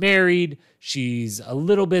gotten married. She's a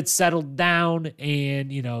little bit settled down.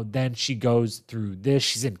 And, then she goes through this.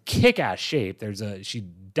 She's in kick-ass shape.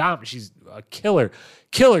 She's a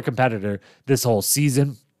killer competitor this whole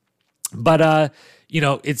season. But,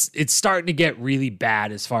 it's starting to get really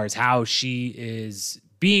bad as far as how she is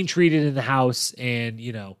being treated in the house. And,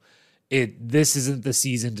 this isn't the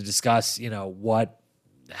season to discuss,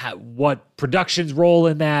 what production's role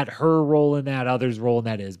in that, her role in that, others' role in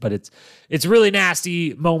that is. But it's a really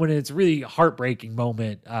nasty moment. And it's a really heartbreaking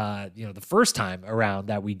moment. The first time around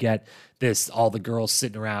that we get this, all the girls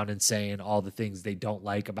sitting around and saying all the things they don't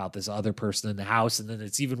like about this other person in the house. And then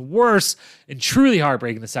it's even worse and truly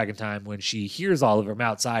heartbreaking the second time when she hears all of them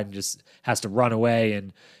outside and just has to run away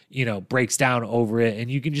and, breaks down over it. And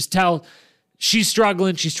you can just tell she's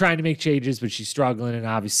struggling. She's trying to make changes, but she's struggling. And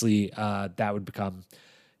obviously that would become,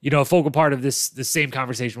 a focal part of the same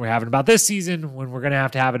conversation we're having about this season, when we're going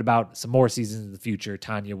to have it about some more seasons in the future.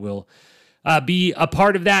 Tanya will be a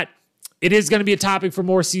part of that. It is going to be a topic for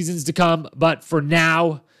more seasons to come, but for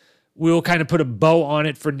now, we'll kind of put a bow on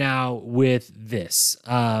it for now with this.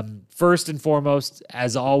 First and foremost,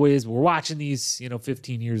 as always, we're watching these,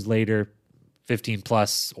 15 years later, 15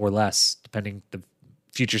 plus or less, depending the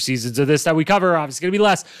future seasons of this that we cover. Obviously going to be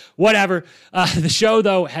less, whatever. The show,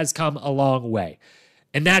 though, has come a long way.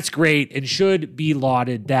 And that's great and should be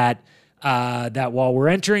lauded that while we're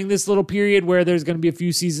entering this little period where there's going to be a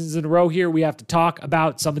few seasons in a row here, we have to talk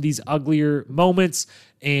about some of these uglier moments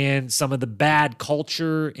and some of the bad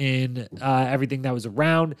culture in everything that was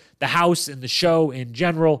around the house and the show in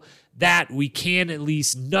general, that we can at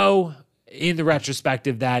least know in the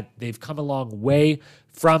retrospective that they've come a long way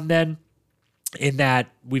from then, in that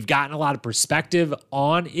we've gotten a lot of perspective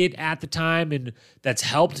on it at the time, and that's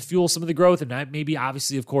helped fuel some of the growth. And that maybe,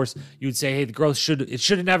 obviously, of course, you would say, hey, the growth should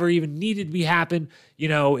have never even needed to be happen.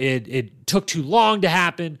 It took too long to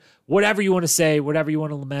happen. Whatever you want to say, whatever you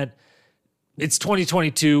want to lament. It's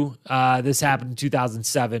 2022. This happened in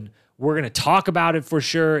 2007. We're going to talk about it for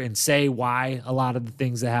sure and say why a lot of the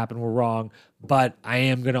things that happened were wrong. But I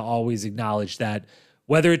am going to always acknowledge that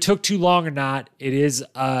whether it took too long or not, it is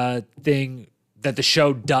a thing that the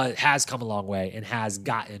show has come a long way and has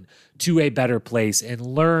gotten to a better place and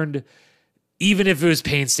learned, even if it was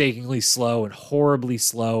painstakingly slow and horribly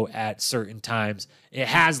slow at certain times, it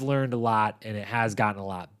has learned a lot and it has gotten a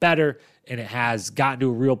lot better and it has gotten to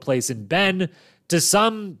a real place and been in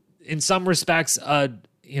some respects,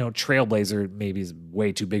 trailblazer maybe is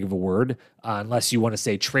way too big of a word, unless you want to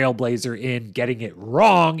say trailblazer in getting it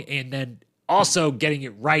wrong and then also getting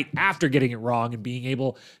it right after getting it wrong, and being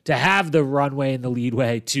able to have the runway and the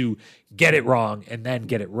leadway to get it wrong and then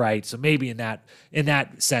get it right. So maybe in that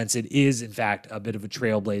sense, it is in fact a bit of a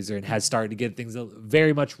trailblazer and has started to get things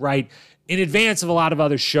very much right in advance of a lot of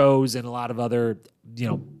other shows and a lot of other,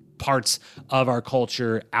 parts of our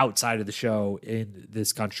culture outside of the show in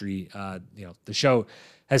this country. The show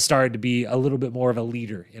has started to be a little bit more of a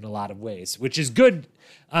leader in a lot of ways, which is good.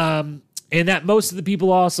 and that most of the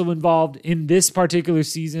people also involved in this particular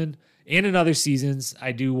season and in other seasons,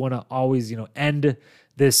 I do want to always, end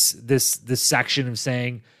this section of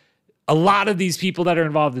saying a lot of these people that are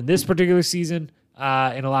involved in this particular season,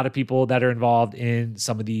 and a lot of people that are involved in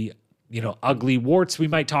some of the, ugly warts we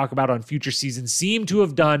might talk about on future seasons, seem to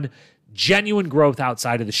have done genuine growth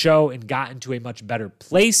outside of the show and gotten to a much better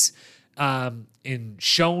place, and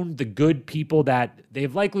shown the good people that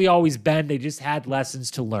they've likely always been. They just had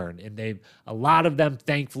lessons to learn, and a lot of them,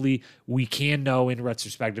 thankfully, we can know in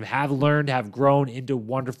retrospect, have learned, have grown into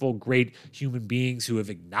wonderful, great human beings who have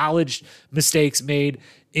acknowledged mistakes made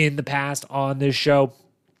in the past on this show.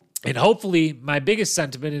 And hopefully, my biggest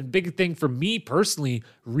sentiment and big thing for me personally,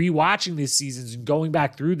 rewatching these seasons and going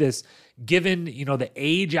back through this, given, the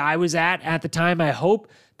age I was at the time, I hope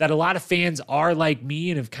that a lot of fans are like me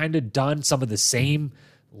and have kind of done some of the same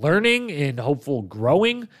learning and hopeful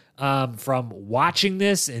growing from watching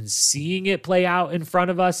this and seeing it play out in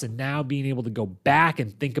front of us, and now being able to go back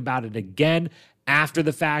and think about it again after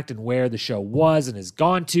the fact and where the show was and has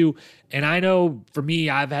gone to. And I know for me,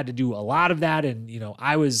 I've had to do a lot of that. And,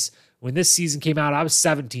 when this season came out, I was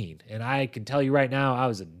 17, and I can tell you right now, I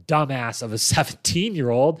was a dumbass of a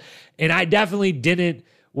 17-year-old. And I definitely didn't,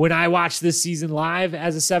 when I watched this season live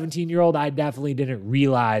as a 17-year-old, I definitely didn't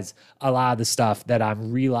realize a lot of the stuff that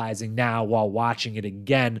I'm realizing now while watching it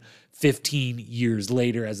again 15 years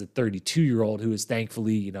later as a 32-year-old who has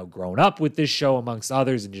thankfully, grown up with this show amongst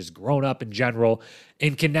others and just grown up in general,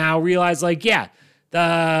 and can now realize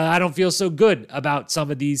I don't feel so good about some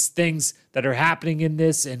of these things that are happening in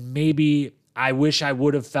this, and maybe I wish I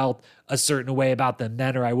would have felt a certain way about them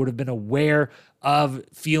then, or I would have been aware of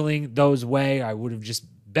feeling those way. I would have just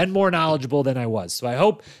been more knowledgeable than I was. So I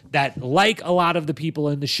hope that, like a lot of the people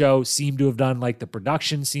in the show seem to have done, like the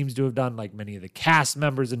production seems to have done, like many of the cast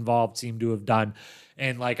members involved seem to have done,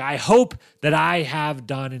 and like I hope that I have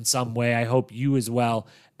done in some way, I hope you as well,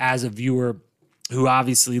 as a viewer who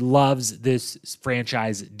obviously loves this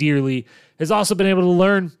franchise dearly, has also been able to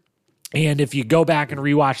learn. And if you go back and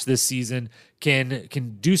rewatch this season,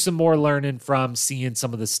 can do some more learning from seeing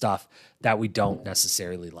some of the stuff that we don't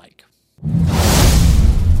necessarily like.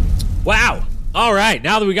 Wow. All right.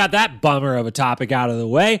 Now that we got that bummer of a topic out of the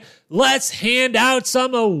way, let's hand out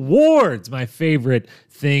some awards. My favorite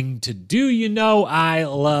thing to do. I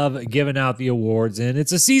love giving out the awards, and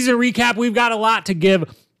it's a season recap. We've got a lot to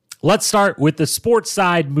give. Let's start with the sports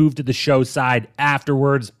side, move to the show side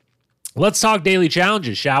afterwards. Let's talk daily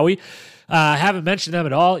challenges, shall we? Haven't mentioned them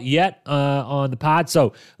at all yet on the pod,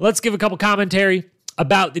 so let's give a couple commentary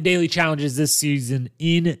about the daily challenges this season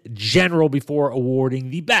in general before awarding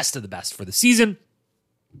the best of the best for the season.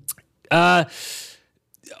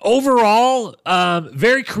 Overall,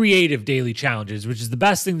 very creative daily challenges, which is the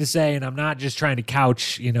best thing to say. And I'm not just trying to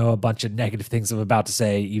couch, a bunch of negative things I'm about to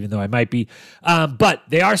say, even though I might be. But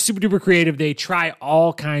they are super duper creative. They try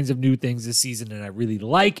all kinds of new things this season, and I really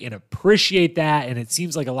like and appreciate that. And it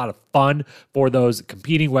seems like a lot of fun for those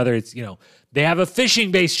competing, whether it's, they have a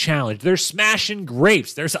fishing-based challenge. They're smashing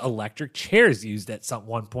grapes. There's electric chairs used at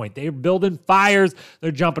one point. They're building fires.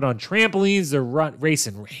 They're jumping on trampolines. They're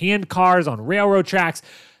racing hand cars on railroad tracks.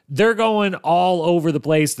 They're going all over the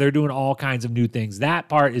place. They're doing all kinds of new things. That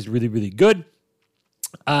part is really, really good.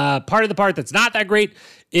 Part of the part that's not that great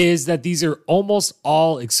is that these are almost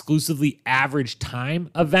all exclusively average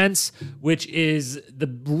time events, which is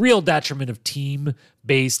the real detriment of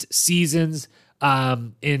team-based seasons.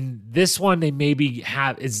 In this one, they maybe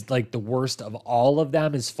is like the worst of all of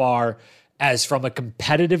them as far as from a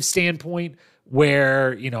competitive standpoint,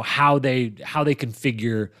 where, how they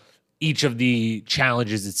configure each of the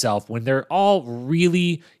challenges itself, when they're all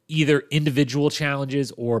really either individual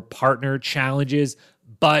challenges or partner challenges,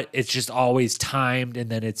 but it's just always timed, and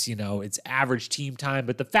then it's, it's average team time,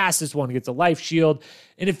 but the fastest one gets a life shield,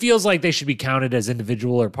 and it feels like they should be counted as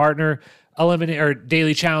individual or partner or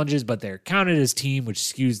daily challenges, but they're counted as team, which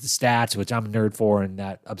skews the stats, which I'm a nerd for, and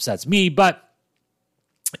that upsets me. But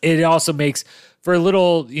it also makes for a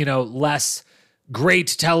little, less great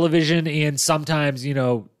television, and sometimes,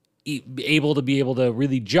 able to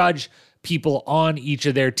really judge people on each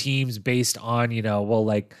of their teams based on,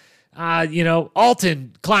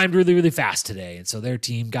 Alton climbed really, really fast today, and so their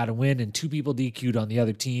team got a win, and two people DQ'd on the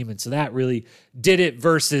other team, and so that really did it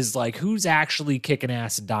versus like who's actually kicking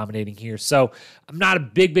ass and dominating here. So I'm not a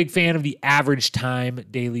big fan of the average time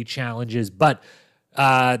daily challenges, but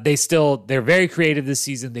they're very creative this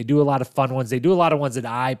season. They do a lot of fun ones. They do a lot of ones that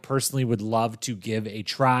I personally would love to give a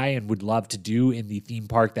try and would love to do in the theme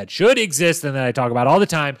park that should exist and that I talk about all the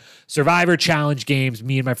time. Survivor challenge games.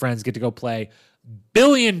 Me and my friends get to go play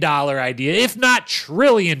billion-dollar idea, if not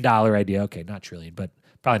trillion-dollar idea. Okay, not trillion, but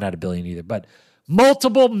probably not a billion either, but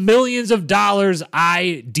multiple millions of dollars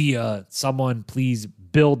idea. Someone please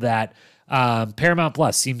build that. Paramount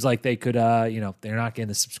Plus seems like they could, they're not getting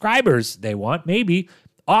the subscribers they want. Maybe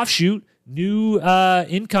offshoot, new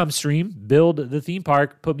income stream, build the theme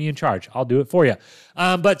park, put me in charge. I'll do it for you.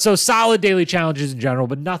 But so solid daily challenges in general,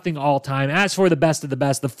 but nothing all time. As for the best of the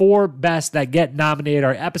best, the 4 best that get nominated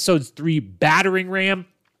are episodes 3, Battering Ram,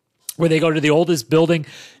 where they go to the oldest building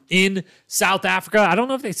in South Africa. I don't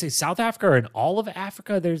know if they say South Africa or in all of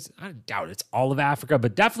Africa. I doubt it's all of Africa,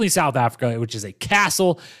 but definitely South Africa, which is a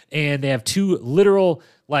castle. And they have 2 literal,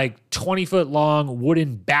 20-foot long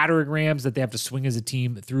wooden battering rams that they have to swing as a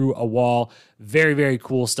team through a wall. Very, very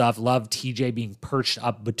cool stuff. Love TJ being perched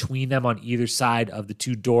up between them on either side of the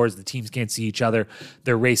 2 doors. The teams can't see each other.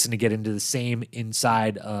 They're racing to get into the same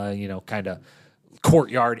inside, kind of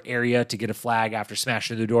courtyard area to get a flag after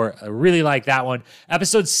smashing through the door. I really like that one.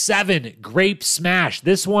 Episode 7, Grape Smash.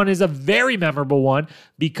 This one is a very memorable one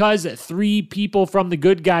because 3 people from the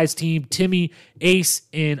good guys team, Timmy, Ace,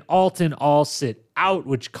 and Alton, all sit out,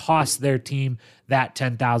 which costs their team that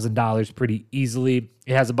 $10,000 pretty easily.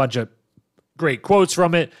 It has a bunch of great quotes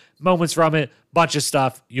from it, moments from it, bunch of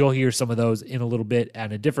stuff. You'll hear some of those in a little bit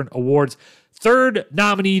and in different awards. Third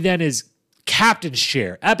nominee then is Captain's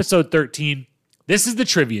Chair, episode 13. This is the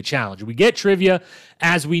trivia challenge. We get trivia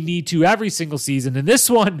as we need to every single season, and this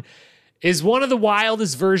one is one of the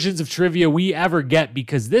wildest versions of trivia we ever get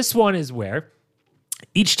because this one is where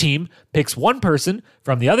each team picks one person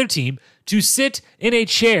from the other team to sit in a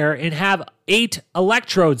chair and have 8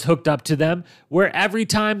 electrodes hooked up to them, where every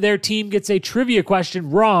time their team gets a trivia question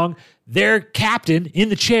wrong, their captain in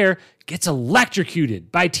the chair gets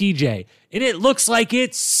electrocuted by TJ. And it looks like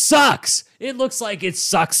it sucks. It looks like it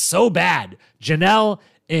sucks so bad. Janelle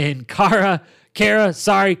and Kara,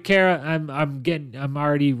 I'm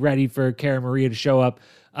already ready for Kara Maria to show up.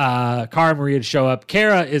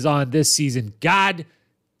 Kara is on this season. God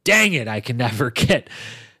dang it, I can never get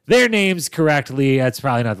their names correctly. That's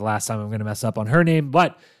probably not the last time I'm going to mess up on her name,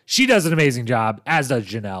 but she does an amazing job, as does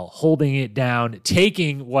Janelle, holding it down,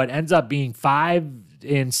 taking what ends up being 5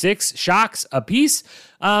 and 6 shocks a piece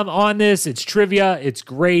on this. It's trivia. It's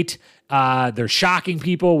great. They're shocking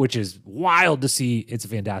people, which is wild to see. It's a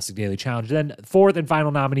fantastic daily challenge. Then 4th and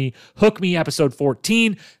final nominee, Hook Me, episode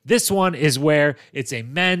 14. This one is where it's a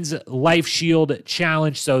men's life shield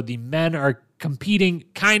challenge. So the men are competing,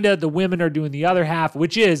 the women are doing the other half,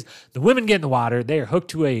 which is the women get in the water. They are hooked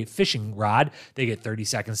to a fishing rod. They get 30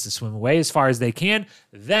 seconds to swim away as far as they can.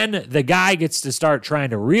 Then the guy gets to start trying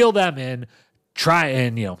to reel them in.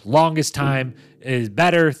 Longest time is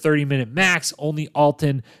better, 30-minute max. Only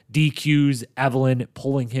Alton DQs Evelyn,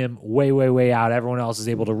 pulling him way, way, way out. Everyone else is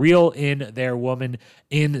able to reel in their woman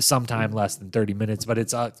in sometime less than 30 minutes. But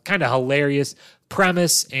it's a kind of hilarious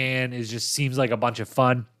premise, and it just seems like a bunch of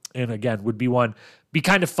fun. And again, would be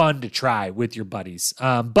kind of fun to try with your buddies.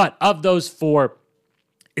 But of those 4,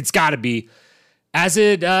 it's got to be, as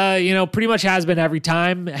it, pretty much has been every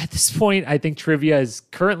time at this point. I think trivia is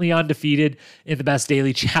currently undefeated in the best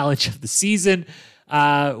daily challenge of the season,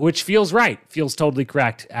 which feels right, feels totally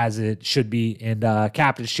correct, as it should be. And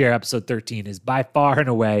Captain's Chair, episode 13, is by far and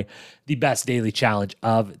away the best daily challenge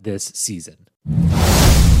of this season.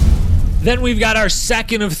 Then we've got our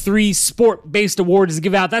second of 3 sport-based awards to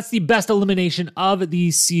give out. That's the best elimination of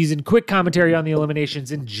the season. Quick commentary on the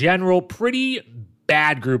eliminations in general. Pretty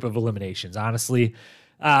bad group of eliminations, honestly.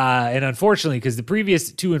 And unfortunately, because the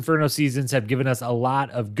previous 2 Inferno seasons have given us a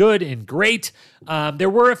lot of good and great. There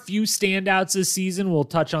were a few standouts this season. We'll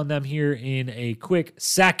touch on them here in a quick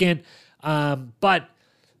second. But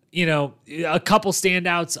a couple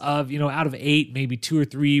standouts of, out of 8, maybe 2 or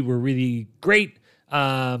 3 were really great.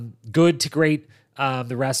 Good to great.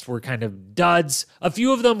 The rest were kind of duds. A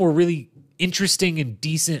few of them were really interesting and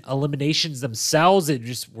decent eliminations themselves. It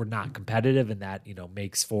just were not competitive, and that,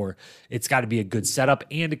 makes for, it's got to be a good setup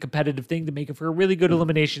and a competitive thing to make it for a really good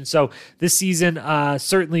elimination. So this season,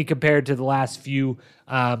 certainly compared to the last few,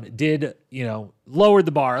 did, lower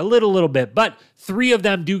the bar a little bit, but 3 of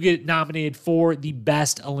them do get nominated for the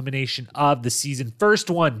best elimination of the season. First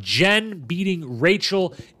one, Jen beating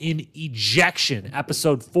Rachel in ejection,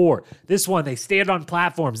 episode 4. This one, they stand on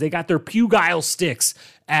platforms. They got their Pugile sticks,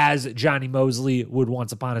 as Johnny Mosley would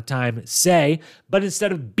once upon a time say, but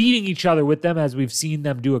instead of beating each other with them, as we've seen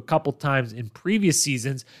them do a couple times in previous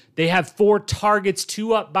seasons, they have 4 targets,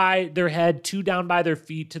 2 up by their head, 2 down by their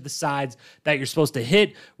feet to the sides that you're supposed to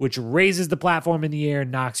hit, which raises the platform in the air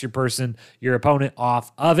and knocks your opponent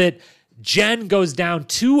off of it. Jen goes down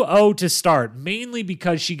 2-0 to start, mainly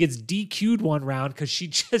because she gets DQ'd one round because she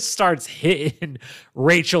just starts hitting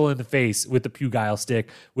Rachel in the face with the Pugile stick,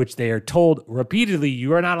 which they are told repeatedly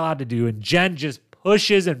you are not allowed to do. And Jen just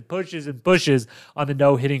pushes and pushes and pushes on the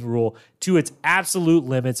no-hitting rule to its absolute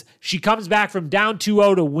limits. She comes back from down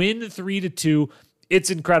 2-0 to win 3-2.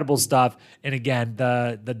 It's incredible stuff. And again,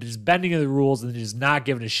 the just bending of the rules and just not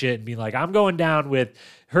giving a shit and being like, I'm going down with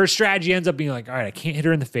her strategy ends up being like, all right, I can't hit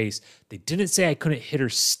her in the face. They didn't say I couldn't hit her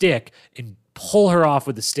stick and pull her off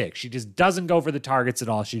with the stick. She just doesn't go for the targets at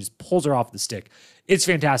all. She just pulls her off the stick. It's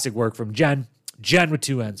fantastic work from Jen. Jen with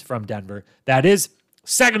 2 N's from Denver. That is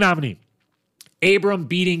second nominee. Abram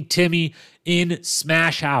beating Timmy in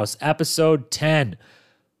Smash House, episode 10.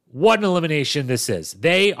 What an elimination this is.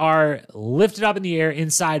 They are lifted up in the air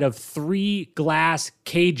inside of 3 glass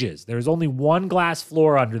cages. There's only 1 glass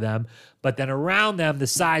floor under them, but then around them, the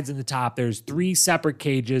sides and the top, there's 3 separate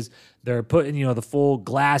cages. They're putting, the full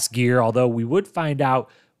glass gear, although we would find out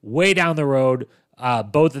way down the road,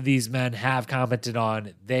 both of these men have commented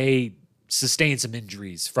on they sustained some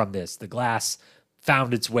injuries from this. The glass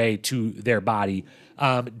found its way to their body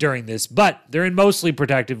during this, but they're in mostly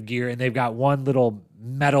protective gear, and they've got one little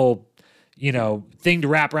metal, thing to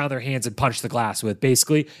wrap around their hands and punch the glass with,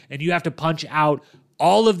 basically. And you have to punch out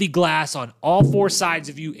all of the glass on all 4 sides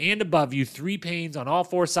of you and above you, 3 panes on all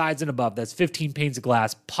 4 sides and above. That's 15 panes of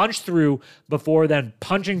glass. Punch through before then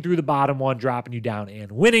punching through the bottom one, dropping you down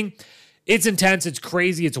and winning. It's intense. It's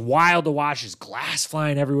crazy. It's wild to watch. There's glass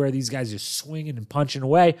flying everywhere. These guys just swinging and punching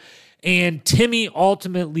away. And Timmy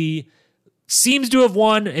ultimately seems to have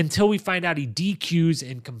won until we find out he DQs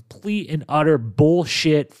in complete and utter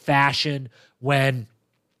bullshit fashion when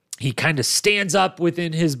he kind of stands up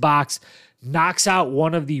within his box, knocks out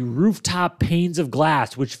one of the rooftop panes of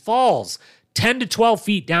glass, which falls 10 to 12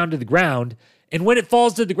 feet down to the ground. And when it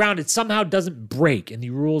falls to the ground, it somehow doesn't break. And the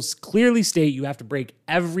rules clearly state you have to break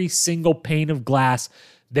every single pane of glass.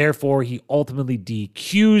 Therefore, he ultimately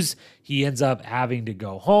DQs. He ends up having to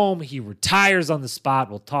go home. He retires on the spot.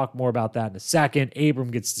 We'll talk more about that in a second.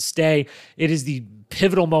 Abram gets to stay. It is the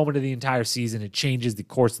pivotal moment of the entire season. It changes the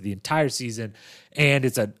course of the entire season. And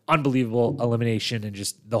it's an unbelievable elimination, and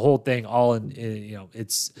just the whole thing all in,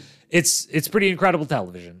 it's pretty incredible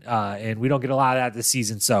television. And we don't get a lot of that this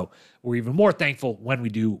season. So we're even more thankful when we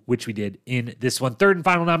do, which we did in this one. Third and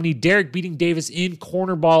final nominee, Derek beating Davis in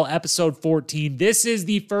Cornerball, episode 14. This is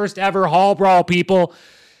the first ever Hall Brawl, people.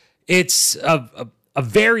 It's a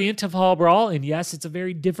variant of Hall Brawl, and yes, it's a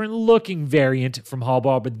very different looking variant from Hall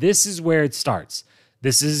Brawl, but this is where it starts.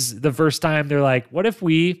 This is the first time they're like, what if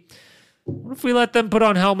we let them put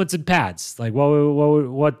on helmets and pads? Like,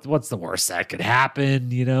 what's the worst that could happen?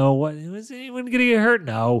 Was anyone going to get hurt?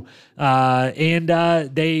 No.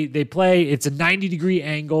 They play. It's a 90-degree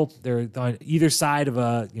angle. They're on either side of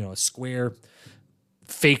a square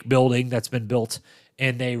fake building that's been built,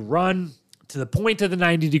 and they run to the point of the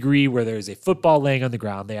 90-degree where there's a football laying on the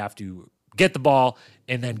ground. They have to get the ball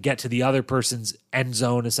and then get to the other person's end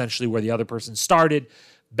zone, essentially where the other person started.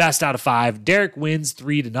 Best out of 5. Derek wins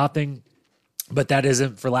 3-0. But that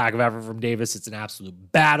isn't for lack of effort from Davis. It's an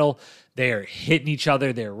absolute battle. They are hitting each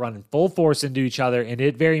other. They're running full force into each other. And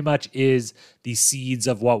it very much is the seeds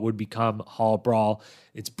of what would become Hall Brawl.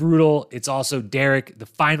 It's brutal. It's also Derek, the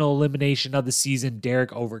final elimination of the season.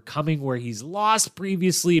 Derek overcoming where he's lost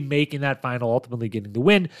previously, making that final, ultimately getting the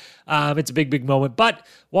win. It's a big, big moment. But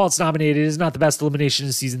while it's nominated, it is not the best elimination of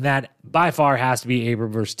the season. That by far has to be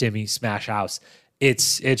Abram versus Timmy Smash House.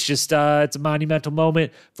 It's just it's a monumental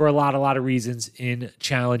moment for a lot of reasons in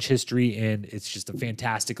challenge history, and it's just a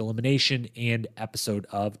fantastic elimination and episode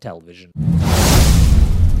of television.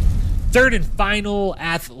 Third and final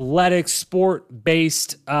athletic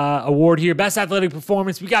sport-based award here. Best athletic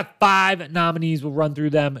performance. We got 5 nominees. We'll run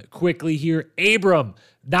through them quickly here. Abram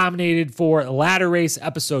nominated for Ladder Race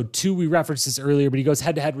episode 2. We referenced this earlier, but he goes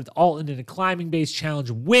head-to-head with Alton in a climbing-based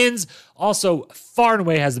challenge. Wins. Also, far and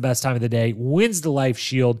away has the best time of the day. Wins the life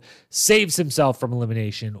shield. Saves himself from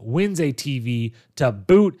elimination. Wins a TV to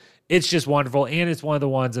boot. It's just wonderful, and it's one of the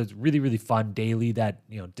ones that's really, really fun daily that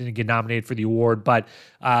didn't get nominated for the award, but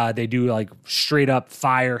they do like straight up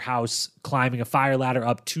firehouse climbing a fire ladder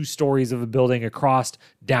up 2 stories of a building, across,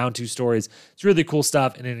 down 2 stories. It's really cool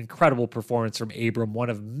stuff and an incredible performance from Abram, one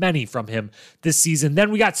of many from him this season. Then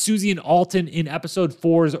we got Susie and Alton in episode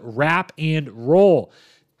 4's Wrap and Roll.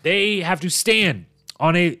 They have to stand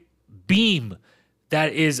on a beam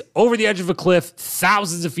that is over the edge of a cliff,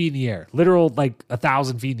 thousands of feet in the air, literal like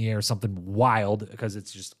 1,000 feet in the air, something wild, because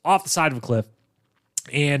it's just off the side of a cliff.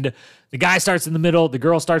 And the guy starts in the middle, the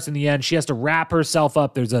girl starts in the end. She has to wrap herself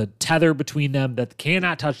up. There's a tether between them that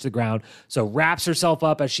cannot touch the ground. So wraps herself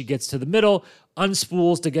up as she gets to the middle,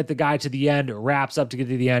 unspools to get the guy to the end, wraps up to get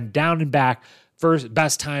to the end, down and back. First,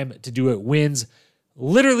 best time to do it wins.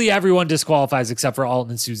 Literally everyone disqualifies except for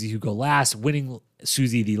Alton and Susie, who go last, winning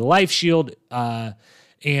Susie the life shield.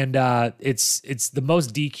 It's the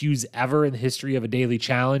most DQs ever in the history of a daily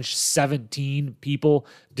challenge. 17 people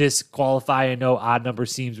disqualify. I know odd number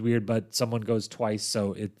seems weird, but someone goes twice,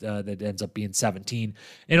 so that ends up being 17.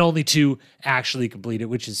 And only 2 actually complete it,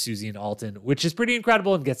 which is Susie and Alton, which is pretty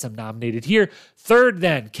incredible and gets them nominated here. Third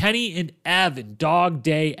then, Kenny and Ev in Dog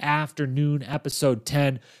Day Afternoon, episode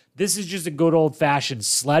 10. This is just a good old-fashioned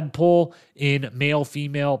sled pull in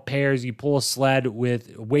male-female pairs. You pull a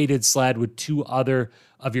weighted sled with 2 other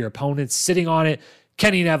of your opponents sitting on it.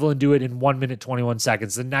 Kenny and Evelyn do it in 1 minute, 21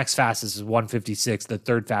 seconds. The next fastest is 1:56. The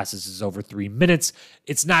third fastest is over 3 minutes.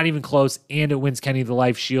 It's not even close, and it wins Kenny the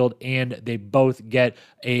life shield, and they both get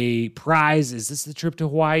a prize. Is this the trip to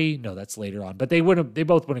Hawaii? No, that's later on. But they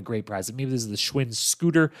both win a great prize. Maybe this is the Schwinn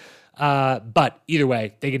scooter. But either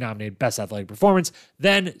way, they get nominated Best Athletic Performance.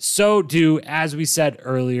 Then so do, as we said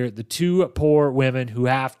earlier, the 2 poor women who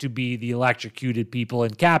have to be the electrocuted people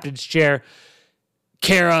in captain's chair,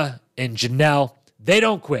 Kara and Janelle. They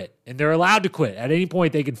don't quit, and they're allowed to quit. At any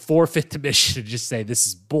point, they can forfeit the mission and just say, this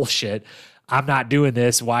is bullshit. I'm not doing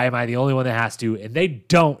this. Why am I the only one that has to? And they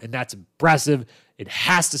don't, and that's impressive. It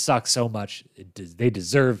has to suck so much. They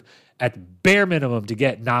deserve, at the bare minimum, to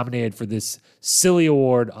get nominated for this silly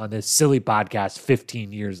award on this silly podcast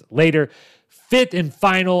 15 years later. Fifth and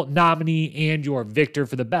final nominee and your victor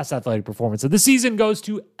for the Best Athletic Performance of the season goes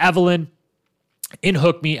to Evelyn in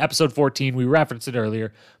Hook Me, episode 14. We referenced it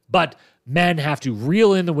earlier, but men have to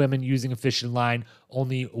reel in the women using a fishing line.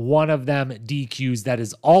 Only one of them DQs. That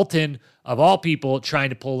is Alton, of all people, trying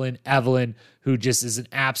to pull in Evelyn, who just is an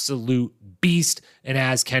absolute beast. And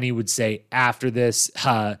as Kenny would say after this,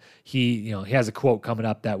 he has a quote coming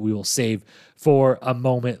up that we will save for a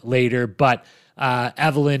moment later. But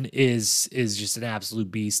Evelyn is just an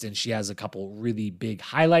absolute beast, and she has a couple really big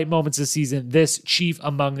highlight moments this season. This chief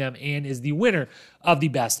among them, and is the winner of the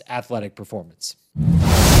Best Athletic Performance.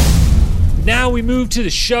 Now we move to the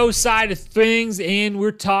show side of things, and we're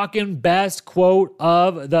talking best quote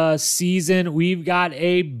of the season. We've got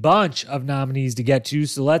a bunch of nominees to get to,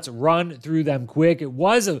 so let's run through them quick. It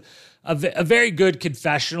was a very good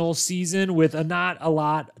confessional season with not a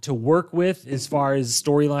lot to work with as far as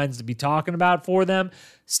storylines to be talking about for them.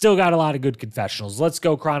 Still got a lot of good confessionals. Let's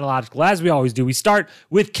go chronological as we always do. We start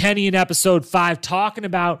with Kenny in episode 5 talking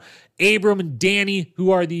about Abram and Danny, who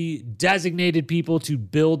are the designated people to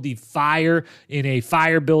build the fire in a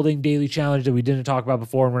fire building daily challenge that we didn't talk about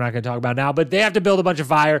before and we're not going to talk about now, but they have to build a bunch of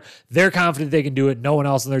fire. They're confident they can do it. No one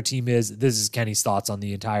else on their team is. This is Kenny's thoughts on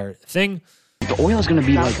the entire thing. The oil is going to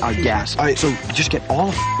be like our gas. All right, so just get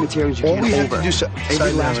all the materials you can over.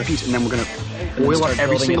 Every last piece, and then we're going to oil up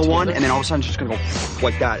every single one, and then all of a sudden it's just going to go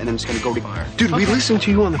like that, and then it's going to go to fire. Dude, we listened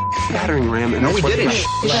to you on the battering ram. And no, we didn't.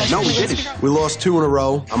 No, we didn't. We lost 2 in a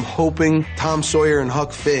row. I'm hoping Tom Sawyer and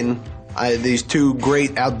Huck Finn, these 2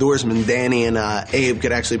 great outdoorsmen, Danny and Abe,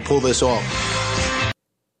 could actually pull this off.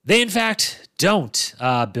 They, in fact, don't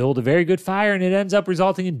build a very good fire, and it ends up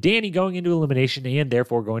resulting in Danny going into elimination and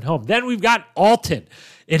therefore going home. Then we've got Alton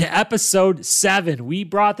in episode 7. We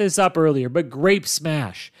brought this up earlier, but Grape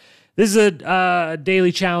Smash. This is a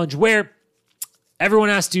daily challenge where everyone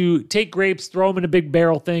has to take grapes, throw them in a big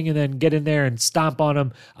barrel thing, and then get in there and stomp on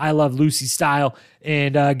them, I Love Lucy style,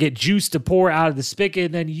 and get juice to pour out of the spigot,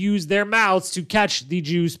 and then use their mouths to catch the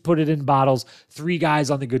juice, put it in bottles. 3 guys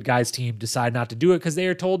on the good guys team decide not to do it because they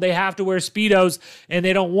are told they have to wear Speedos, and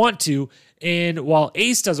they don't want to. And while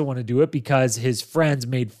Ace doesn't want to do it because his friends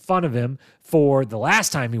made fun of him for the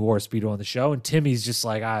last time he wore a Speedo on the show, and Timmy's just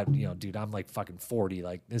like, dude, I'm like fucking 40.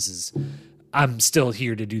 Like, I'm still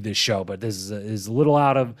here to do this show, but this is a little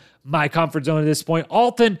out of my comfort zone at this point.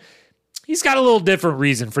 Alton, he's got a little different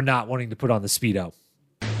reason for not wanting to put on the Speedo.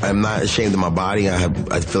 I'm not ashamed of my body.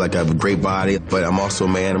 I feel like I have a great body, but I'm also a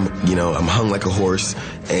man. I'm hung like a horse,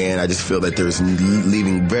 and I just feel that there's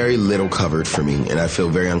leaving very little covered for me, and I feel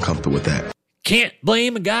very uncomfortable with that. Can't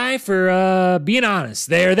blame a guy for being honest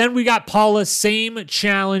there. Then we got Paula, same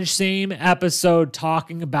challenge, same episode,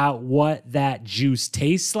 talking about what that juice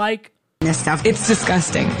tastes like. This stuff, it's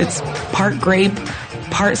disgusting. It's part grape,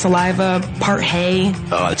 part saliva, part hay.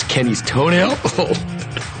 Oh, it's Kenny's toenail.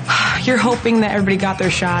 You're hoping that everybody got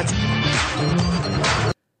their shots.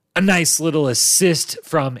 A nice little assist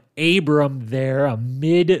from Abram there, a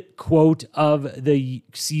mid quote of the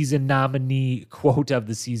season nominee,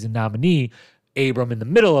 Abram in the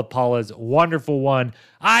middle of Paula's wonderful one.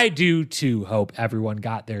 I do too hope everyone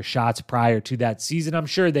got their shots prior to that season. I'm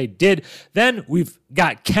sure they did. Then we've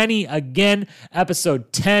got Kenny again,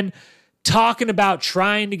 episode 10, talking about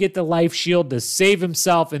trying to get the life shield to save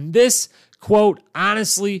himself. And this quote,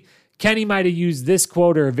 honestly, Kenny might have used this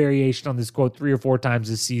quote or a variation on this quote 3 or 4 times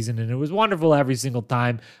this season, and it was wonderful every single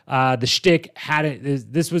time. The shtick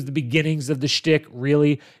hadn't, this was the beginnings of the shtick,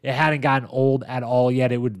 really. It hadn't gotten old at all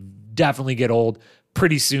yet. It would definitely get old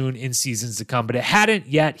pretty soon in seasons to come, but it hadn't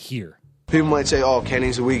yet here. People might say, oh,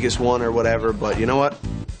 Kenny's the weakest one or whatever, but you know what?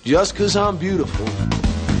 Just because I'm beautiful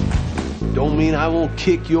don't mean I won't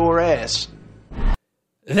kick your ass.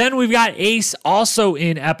 Then we've got Ace also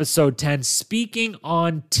in episode 10, speaking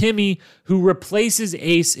on Timmy, who replaces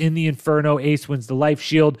Ace in the Inferno. Ace wins the life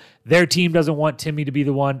shield. Their team doesn't want Timmy to be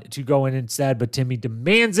the one to go in instead, but Timmy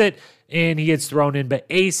demands it, and he gets thrown in. But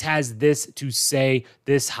Ace has this to say,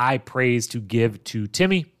 this high praise to give to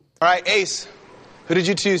Timmy. All right, Ace, who did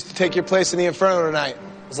you choose to take your place in the Inferno tonight?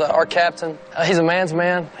 It was our captain. He's a man's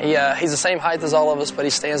man. He's the same height as all of us, but he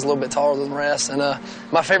stands a little bit taller than the rest. And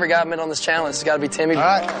my favorite guy I met on this challenge has got to be Timmy. All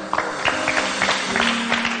right.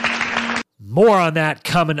 More on that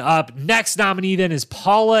coming up. Next nominee then is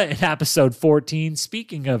Paula in episode 14.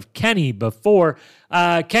 Speaking of Kenny before,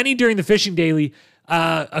 Kenny during the Fishing Daily,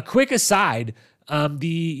 a quick aside,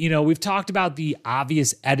 we've talked about the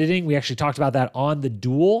obvious editing. We actually talked about that on The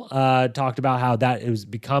Duel, talked about how that it was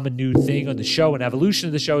become a new thing on the show, and evolution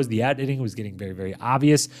of the show is the editing was getting very, very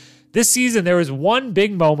obvious. This season, there was one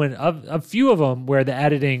big moment, of a few of them, where the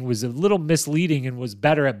editing was a little misleading and was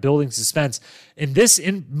better at building suspense. And this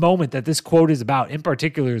moment that this quote is about, in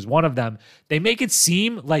particular, is one of them. They make it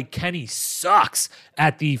seem like Kenny sucks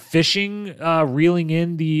at the fishing, reeling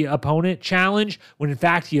in the opponent challenge, when in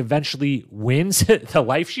fact he eventually wins the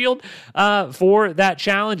life shield for that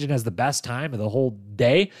challenge and has the best time of the whole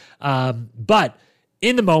day. But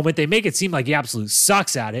in the moment, they make it seem like he absolutely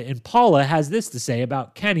sucks at it, and Paula has this to say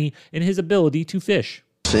about Kenny and his ability to fish.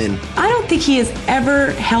 I don't think he has ever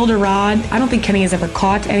held a rod. I don't think Kenny has ever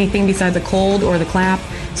caught anything besides a cold or the clap.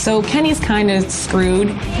 So Kenny's kind of screwed.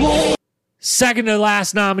 Second to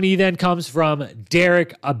last nominee then comes from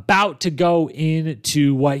Derek, about to go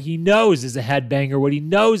into what he knows is a headbanger, what he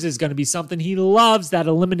knows is going to be something he loves, that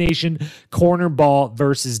elimination corner ball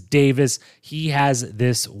versus Davis. He has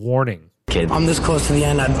this warning. I'm this close to the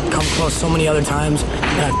end. I've come close so many other times,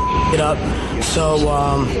 and I it up. So,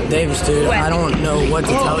 Davis, dude, I don't know what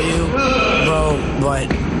to tell you, bro, but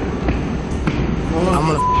I'm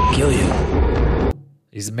gonna kill you.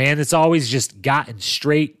 He's a man that's always just gotten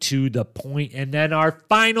straight to the point. And then our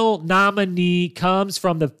final nominee comes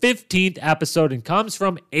from the 15th episode and comes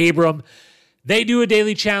from Abram. They do a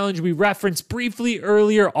daily challenge. We referenced briefly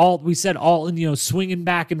earlier, we said Alton, swinging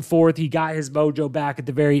back and forth. He got his mojo back at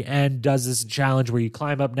the very end, does this challenge where you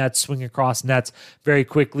climb up nets, swing across nets very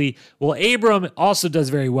quickly. Well, Abram also does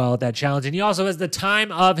very well at that challenge, and he also has the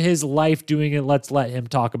time of his life doing it. Let's let him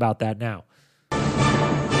talk about that now.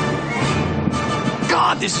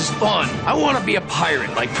 God, this is fun. I want to be a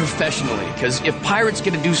pirate, like professionally, because if pirates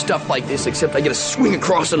get to do stuff like this, except I get to swing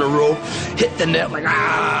across on a rope, hit the net, like,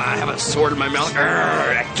 I have a sword in my mouth,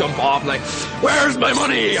 I jump off, like, where's my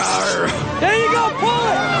money? There you go, pull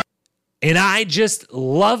it! And I just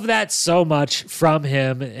love that so much from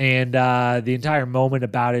him, and the entire moment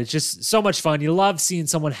about it. It's just so much fun. You love seeing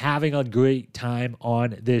someone having a great time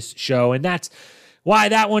on this show, and that's why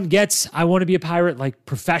that one gets I want to be a pirate, like,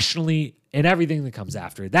 professionally, and everything that comes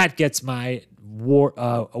after. That gets my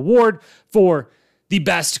award for the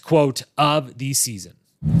best quote of the season.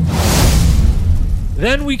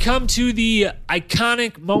 Then we come to the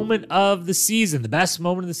iconic moment of the season, the best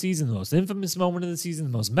moment of the season, the most infamous moment of the season,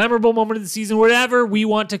 the most memorable moment of the season, whatever we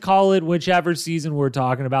want to call it, whichever season we're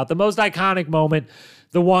talking about. The most iconic moment,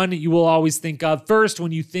 the one you will always think of first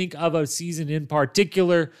when you think of a season in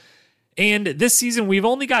particular. And this season, we've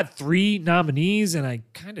only got 3 nominees, and I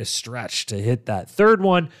kind of stretched to hit that third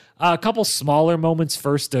one. A couple smaller moments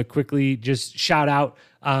first to quickly just shout out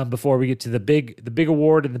before we get to the big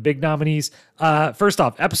award and the big nominees. First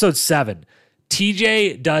off, episode 7.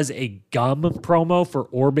 TJ does a gum promo for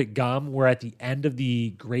Orbit Gum, where at the end of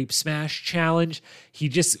the Grape Smash challenge, he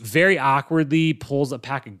just very awkwardly pulls a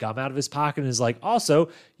pack of gum out of his pocket and is like, also,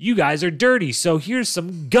 you guys are dirty, so here's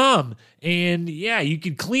some gum. And yeah, you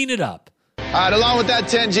can clean it up. All right, along with that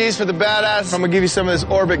 10 G's for the badass, I'm going to give you some of this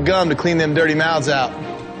Orbit Gum to clean them dirty mouths out.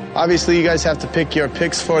 Obviously, you guys have to pick your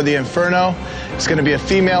picks for the Inferno. It's going to be a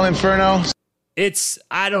female Inferno.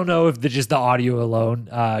 I don't know if just the audio alone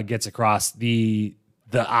gets across the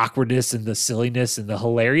awkwardness and the silliness and the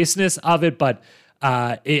hilariousness of it, but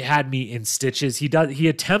it had me in stitches. He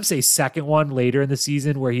attempts a second one later in the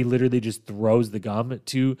season where he literally just throws the gum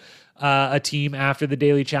to a team after the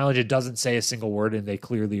daily challenge. It doesn't say a single word, and they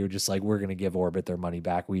clearly are just like, we're going to give Orbit their money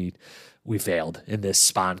back. We failed in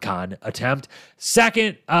this SpawnCon attempt.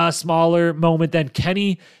 Second, smaller moment then,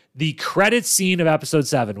 Kenny, the credit scene of episode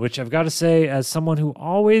 7, which I've got to say, as someone who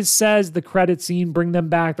always says the credit scene, bring them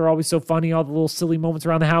back. They're always so funny, all the little silly moments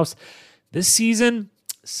around the house. This season,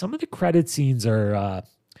 some of the credit scenes are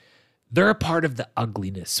they're a part of the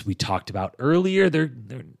ugliness we talked about earlier. They're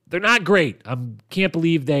not great. I can't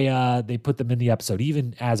believe they put them in the episode,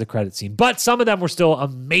 even as a credit scene. But some of them were still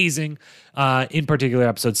amazing. In particular,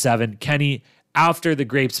 episode 7, Kenny, after the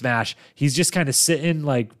grape smash, he's just kind of sitting,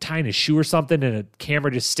 like tying his shoe or something, and a camera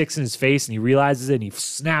just sticks in his face, and he realizes it, and he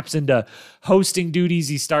snaps into hosting duties.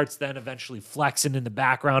 He starts then eventually flexing in the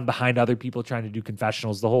background behind other people trying to do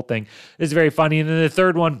confessionals. The whole thing is very funny. And then the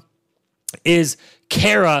third one is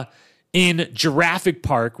Kara in Jurassic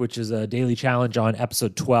Park, which is a daily challenge on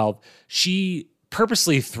episode 12. She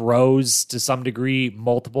purposely throws, to some degree,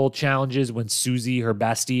 multiple challenges when Susie, her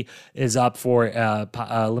bestie, is up for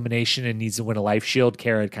elimination and needs to win a life shield.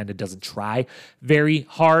 Kara kind of doesn't try very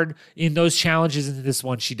hard in those challenges. And in this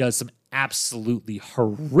one, she does some absolutely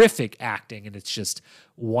horrific acting, and it's just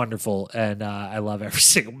wonderful. And I love every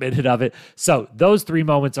single minute of it. So those 3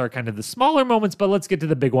 moments are kind of the smaller moments, but let's get to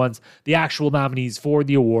the big ones, the actual nominees for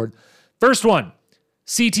the award. First one,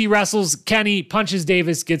 CT wrestles Kenny, punches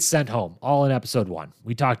Davis, gets sent home, all in episode 1.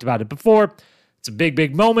 We talked about it before. It's a big,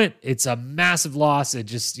 big moment. It's a massive loss. It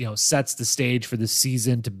just, sets the stage for the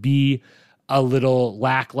season to be a little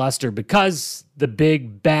lackluster because the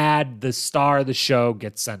big bad, the star of the show,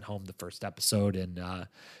 gets sent home the first episode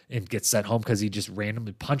and gets sent home because he just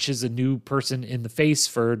randomly punches a new person in the face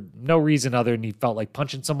for no reason other than he felt like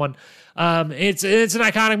punching someone. It's an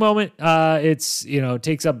iconic moment. It's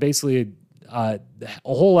takes up basically a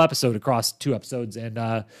whole episode across 2 episodes,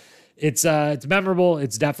 and it's memorable.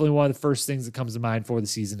 It's definitely one of the first things that comes to mind for the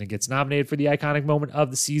season. It gets nominated for the iconic moment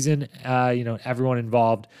of the season. Everyone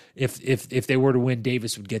involved, if they were to win,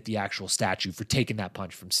 Davis would get the actual statue for taking that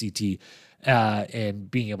punch from CT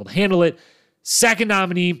and being able to handle it. Second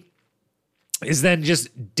nominee is then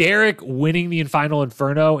just Derek winning the final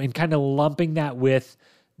Inferno and kind of lumping that with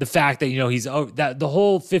the fact that, he's that the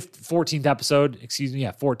whole 14th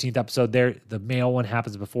episode there, the male one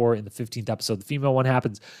happens before. In the 15th episode, the female one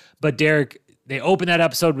happens. But Derek, they open that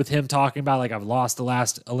episode with him talking about, like, I've lost the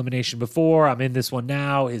last elimination before. I'm in this one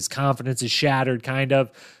now. His confidence is shattered, kind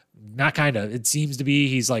of. Not kind of. It seems to be.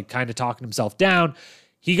 He's like kind of talking himself down.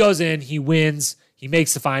 He goes in, he wins, he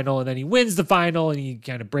makes the final, and then he wins the final, and he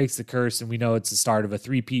kind of breaks the curse, and we know it's the start of a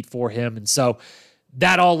three-peat for him. And so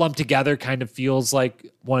that all lumped together kind of feels like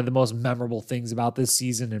one of the most memorable things about this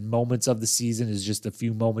season and moments of the season is just a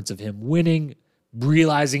few moments of him winning,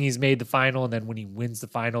 realizing he's made the final, and then when he wins the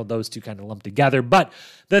final, those two kind of lump together. But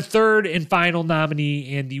the third and final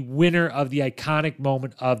nominee and the winner of the iconic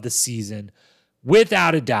moment of the season,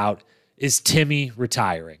 without a doubt, is Timmy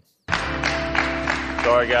retiring.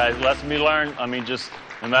 Sorry, guys. Lesson be learned. Just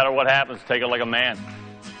no matter what happens, take it like a man.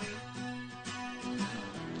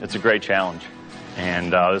 It's a great challenge,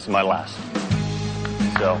 and this is my last.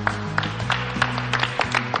 So,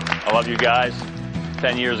 I love you guys.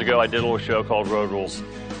 10 years ago, I did a little show called Road Rules,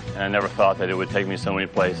 and I never thought that it would take me so many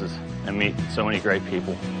places and meet so many great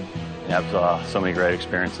people and have so many great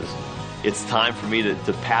experiences. It's time for me to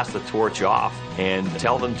pass the torch off and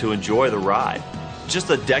tell them to enjoy the ride. Just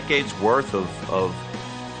a decade's worth of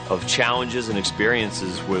challenges and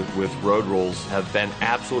experiences with Road Rules have been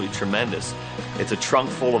absolutely tremendous. It's a trunk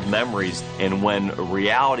full of memories, and when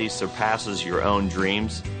reality surpasses your own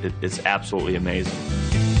dreams, it's absolutely amazing.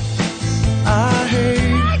 I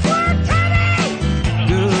hate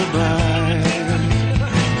goodbye.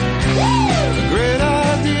 A great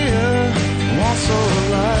idea, once so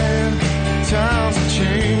alive. Times have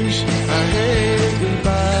changed. I hate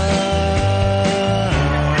goodbye.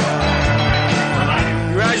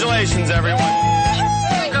 Congratulations, everyone.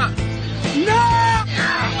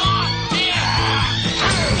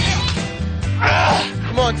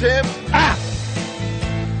 Come on, Tim. I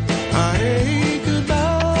hate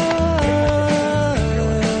goodbye.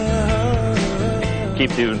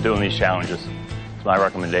 Keep doing these challenges. It's my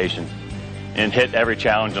recommendation. And hit every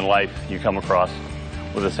challenge in life you come across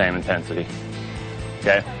with the same intensity.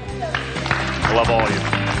 Okay? I love all of you.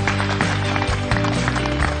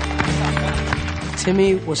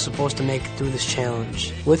 Timmy was supposed to make it through this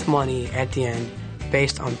challenge with money at the end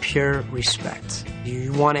based on pure respect.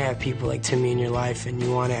 You want to have people like Timmy in your life, and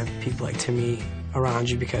you want to have people like Timmy around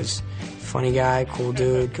you because funny guy, cool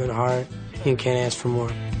dude, good heart. You can't ask for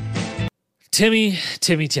more. Timmy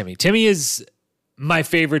is my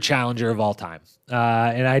favorite challenger of all time.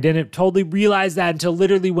 And I didn't totally realize that until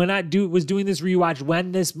literally when I was doing this rewatch,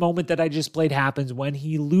 when this moment that I just played happens, when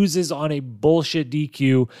he loses on a bullshit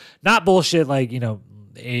DQ, not bullshit like,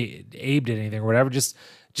 Abe did anything or whatever, just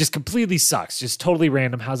completely sucks, just totally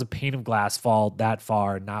random. How's a pane of glass fall that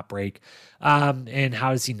far and not break? And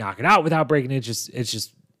how does he knock it out without breaking it? It's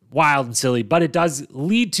just wild and silly, but it does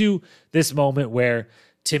lead to this moment where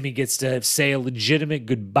Timmy gets to say a legitimate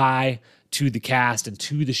goodbye to the cast and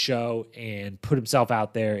to the show and put himself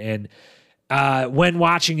out there. And when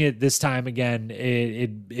watching it this time again,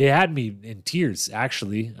 it had me in tears,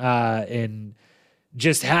 actually, and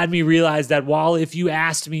just had me realize that while if you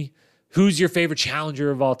asked me who's your favorite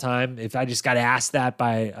challenger of all time, if I just got asked that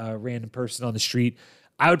by a random person on the street,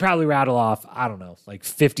 I would probably rattle off, I don't know, like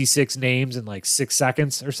 56 names in like 6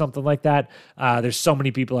 seconds or something like that. There's so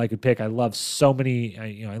many people I could pick. I love so many,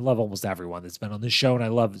 I love almost everyone that's been on this show, and I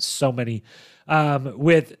love so many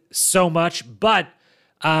with so much. But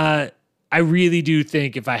I really do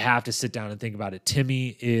think if I have to sit down and think about it,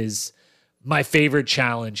 Timmy is my favorite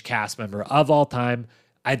challenge cast member of all time.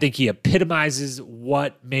 I think he epitomizes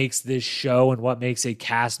what makes this show and what makes a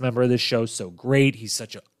cast member of this show so great. He's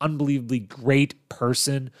such an unbelievably great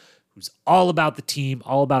person who's all about the team,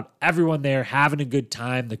 all about everyone there having a good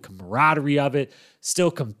time, the camaraderie of it,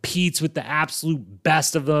 still competes with the absolute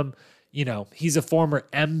best of them. He's a former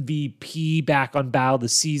MVP back on Battle of the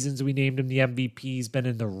Seasons. We named him the MVP. He's been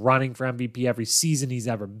in the running for MVP every season he's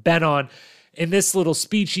ever been on. And this little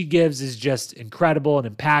speech he gives is just incredible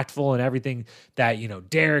and impactful, and everything that,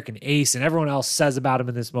 Derek and Ace and everyone else says about him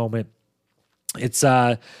in this moment. It's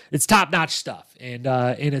top-notch stuff. And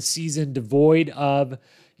in a season devoid of,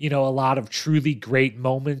 a lot of truly great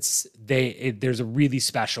moments, there's a really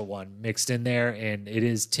special one mixed in there, and it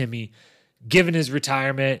is Timmy given his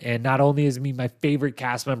retirement. And not only is he my favorite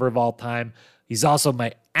cast member of all time, he's also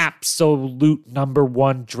my absolute number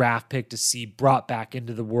one draft pick to see brought back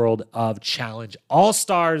into the world of Challenge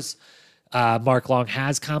All-Stars. Mark Long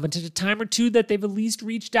has commented a time or two that they've at least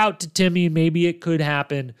reached out to Timmy, and maybe it could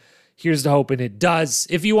happen. Here's to hoping it does,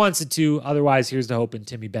 if he wants it to. Otherwise, here's to hoping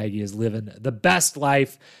Timmy Beggy is living the best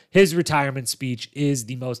life. His retirement speech is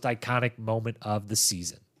the most iconic moment of the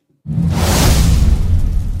season.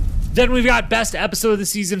 Then we've got Best Episode of the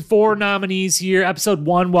Season 4 nominees here. Episode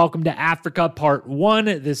 1, Welcome to Africa, Part 1.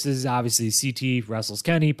 This is obviously CT wrestles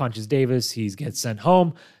Kenny, punches Davis, he gets sent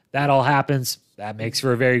home. That all happens. That makes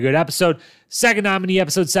for a very good episode. Second nominee,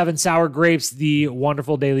 Episode 7, Sour Grapes, the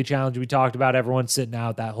wonderful daily challenge we talked about. Everyone sitting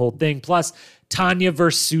out, that whole thing. Plus, Tanya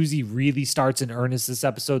versus Susie really starts in earnest this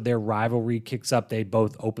episode. Their rivalry kicks up. They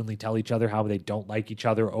both openly tell each other how they don't like each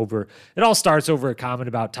other over. It all starts over a comment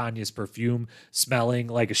about Tanya's perfume smelling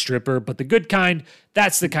like a stripper, but the good kind.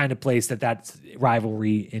 That's the kind of place that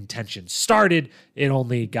rivalry intention started. It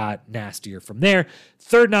only got nastier from there.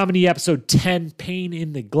 Third nominee, Episode 10, Pain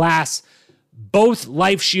in the Glass. Both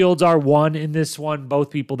life shields are won in this one.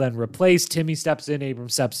 Both people then replaced. Timmy steps in, Abram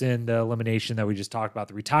steps in, the elimination that we just talked about,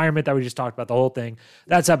 the retirement that we just talked about, the whole thing.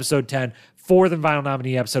 That's episode 10. Fourth and final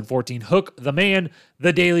nominee, episode 14, Hook the Man,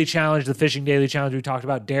 the daily challenge, the fishing daily challenge we talked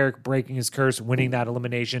about, Derek breaking his curse, winning that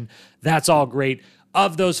elimination. That's all great.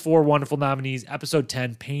 Of those four wonderful nominees, episode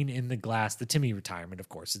 10, Pain in the Glass, the Timmy retirement, of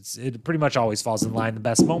course. It pretty much always falls in line. The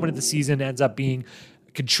best moment of the season ends up being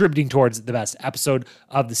contributing towards the best episode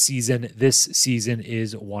of the season. This season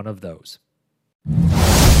is one of those.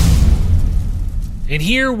 And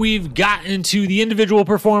here we've gotten to the individual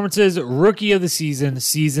performances, Rookie of the Season,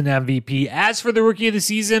 Season MVP. As for the Rookie of the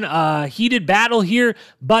Season, heated battle here,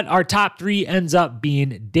 but our top three ends up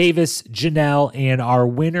being Davis, Janelle, and our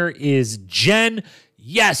winner is Jen.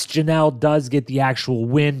 Yes, Janelle does get the actual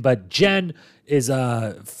win, but Jen is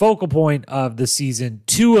a focal point of the season.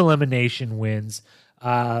 2 elimination wins.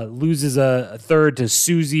 Loses a third to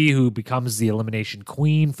Susie, who becomes the elimination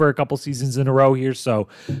queen for a couple seasons in a row here. So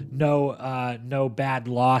no bad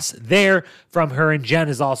loss there from her. And Jen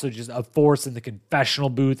is also just a force in the confessional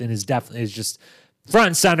booth and is just front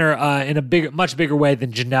and center in a much bigger way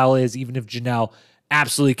than Janelle is, even if Janelle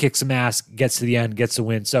absolutely kicks some ass, gets to the end, gets a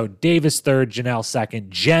win. So Davis third, Janelle second.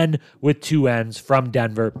 Jen with 2 N's from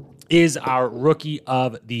Denver is our Rookie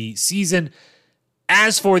of the Season.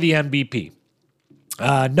 As for the MVP,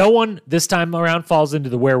 no one this time around falls into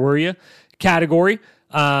the where were you category.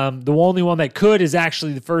 The only one that could is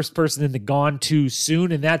actually the first person in the gone too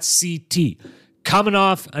soon, and that's CT. Coming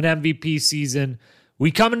off an MVP season. We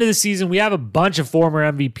come into the season, we have a bunch of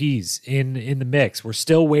former MVPs in the mix. We're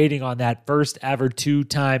still waiting on that first ever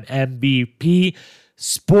 2-time MVP.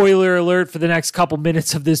 Spoiler alert for the next couple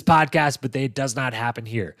minutes of this podcast, but it does not happen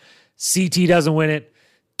here. CT doesn't win it.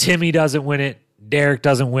 Timmy doesn't win it. Derek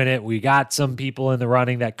doesn't win it. We got some people in the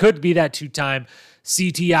running that could be that two-time.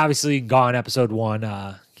 CT obviously gone episode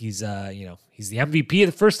 1. He's he's the MVP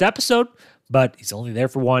of the first episode, but he's only there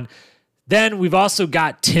for 1. Then we've also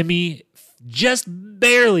got Timmy, just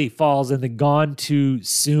barely falls in the gone too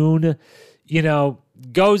soon.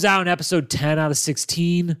 Goes out in episode 10 out of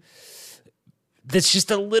 16. That's just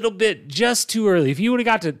a little bit just too early. If he would have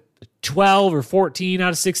got to 12 or 14 out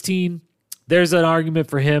of 16, there's an argument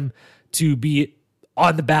for him to be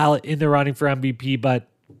on the ballot in the running for MVP, but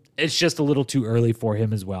it's just a little too early for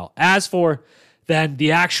him as well. As for then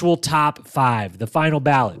the actual top 5, the final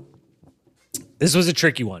ballot, this was a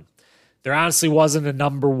tricky one. There honestly wasn't a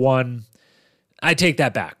number 1. I take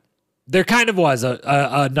that back. There kind of was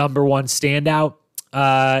a number 1 standout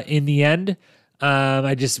in the end.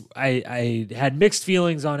 I had mixed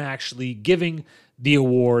feelings on actually giving the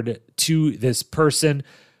award to this person.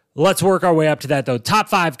 Let's work our way up to that, though. Top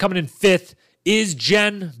 5 coming in 5th is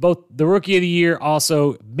Jen. Both the Rookie of the Year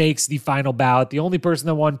also makes the final ballot. The only person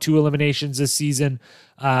that won 2 eliminations this season,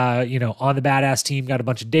 on the Badass team, got a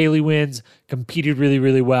bunch of daily wins, competed really,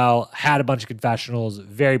 really well, had a bunch of confessionals,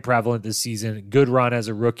 very prevalent this season. Good run as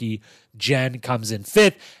a rookie. Jen comes in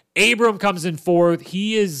 5th. Abram comes in 4th.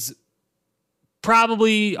 He is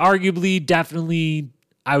probably, arguably, definitely,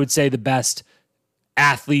 I would say, the best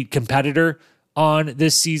athlete competitor on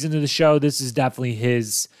this season of the show. This is definitely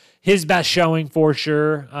his best showing for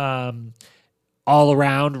sure, all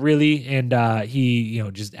around, really. And he,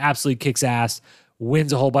 just absolutely kicks ass,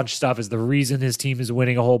 wins a whole bunch of stuff, is the reason his team is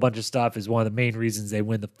winning a whole bunch of stuff, is one of the main reasons they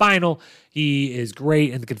win the final. He is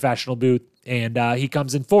great in the confessional booth, and he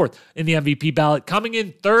comes in 4th in the MVP ballot. Coming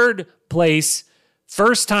in 3rd place,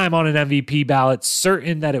 first time on an MVP ballot,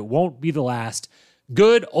 certain that it won't be the last,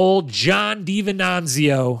 good old John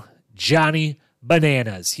DiVinanzio, Johnny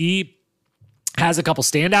Bananas. He has a couple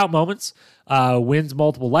standout moments, wins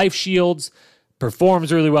multiple life shields,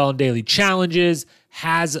 performs really well in daily challenges,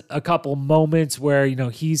 has a couple moments where,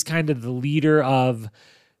 he's kind of the leader of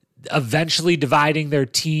eventually dividing their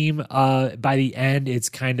team. By the end, it's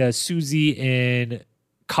kind of Susie and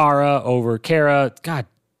Kara over Kara. God,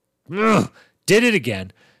 did it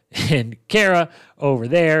again. And Kara over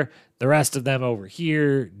there, the rest of them over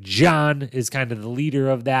here. John is kind of the leader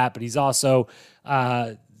of that, but he's also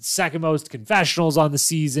second most confessionals on the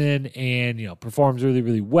season, and performs really,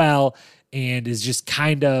 really well, and is just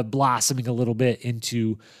kind of blossoming a little bit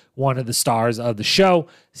into one of the stars of the show.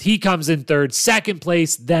 He comes in 3rd. Second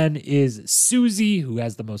place then is Susie, who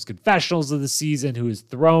has the most confessionals of the season, who is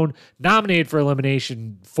nominated for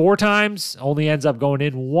elimination 4 times, only ends up going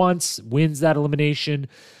in once, wins that elimination,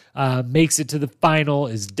 makes it to the final,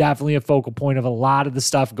 is definitely a focal point of a lot of the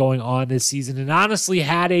stuff going on this season, and honestly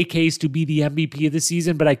had a case to be the MVP of the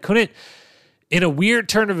season, but I couldn't, in a weird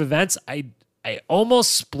turn of events, I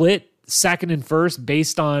almost split 2nd and 1st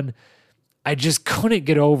based on, I just couldn't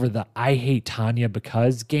get over the I hate Tanya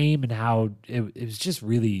because game, and how it was just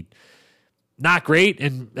really not great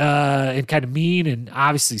and kind of mean. And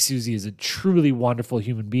obviously Susie is a truly wonderful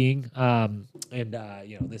human being.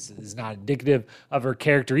 This is not indicative of her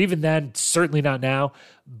character even then, certainly not now.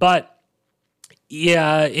 But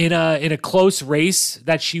yeah, in a close race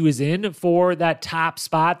that she was in for that top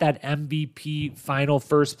spot, that MVP final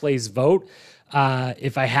first place vote,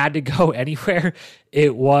 if I had to go anywhere,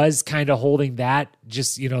 it was kind of holding that,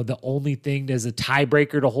 just, the only thing as a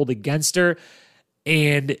tiebreaker to hold against her.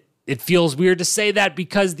 And it feels weird to say that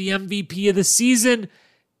because the MVP of the season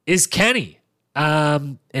is Kenny.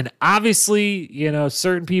 And obviously,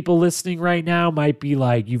 certain people listening right now might be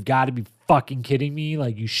like, you've got to be fucking kidding me.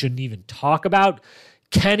 Like, you shouldn't even talk about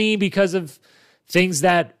Kenny because of things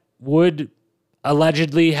that would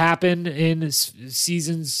allegedly happen in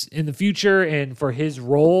seasons in the future, and for his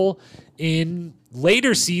role in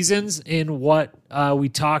later seasons in what we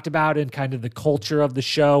talked about and kind of the culture of the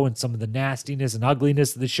show and some of the nastiness and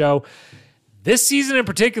ugliness of the show. This season in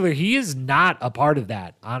particular, he is not a part of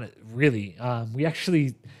that, really.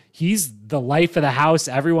 He's the life of the house.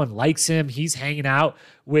 Everyone likes him. He's hanging out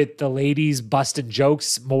with the ladies busting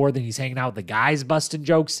jokes more than he's hanging out with the guys busting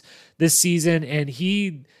jokes this season. And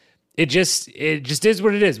it just is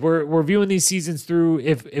what it is. We're viewing these seasons through,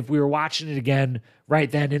 if we were watching it again right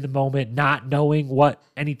then in the moment, not knowing what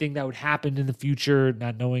anything that would happen in the future,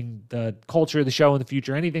 not knowing the culture of the show in the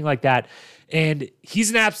future, anything like that. And he's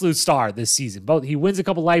an absolute star this season. He wins a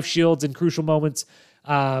couple life shields in crucial moments.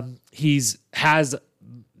 Has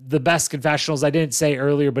the best confessionals. I didn't say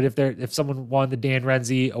earlier, but if someone won the Dan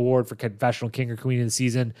Renzi Award for Confessional King or Queen of the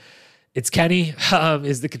Season, It's Kenny,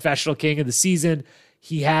 is the confessional king of the season.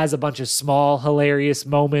 He has a bunch of small, hilarious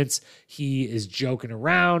moments. He is joking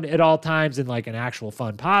around at all times in like an actual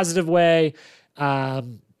fun, positive way.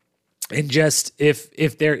 And just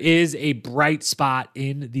if there is a bright spot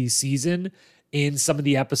in the season, in some of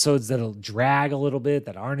the episodes that'll drag a little bit,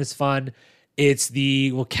 that aren't as fun, it's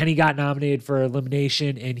Kenny got nominated for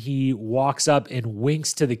elimination and he walks up and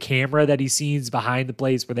winks to the camera that he sees behind the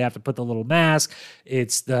place where they have to put the little mask.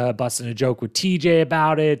 It's the busting a joke with TJ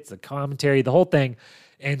about it, the commentary, the whole thing.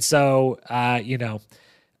 And so,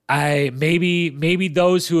 maybe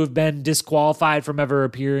those who have been disqualified from ever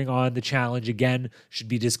appearing on the challenge again should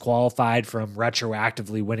be disqualified from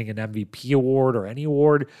retroactively winning an MVP award or any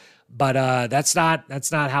award. But that's not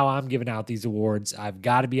how I'm giving out these awards. I've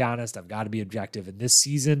got to be honest. I've got to be objective. In this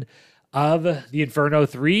season of the Inferno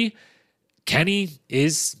 3, Kenny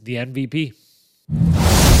is the MVP.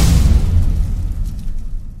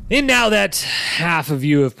 And now that half of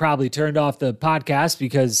you have probably turned off the podcast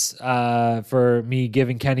because for me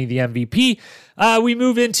giving Kenny the MVP, we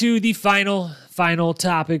move into the final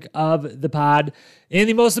topic of the pod and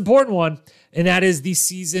the most important one, and that is the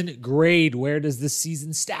season grade. Where does this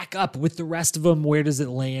season stack up with the rest of them? Where does it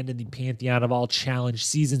land in the pantheon of all challenge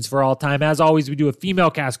seasons for all time? As always, we do a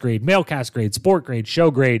female cast grade, male cast grade, sport grade, show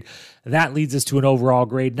grade. That leads us to an overall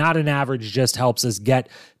grade, not an average, just helps us get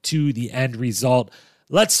to the end result.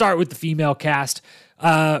 Let's start with the female cast.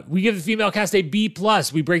 We give the female cast a B+.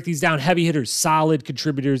 We break these down: heavy hitters, solid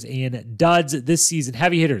contributors, and duds this season.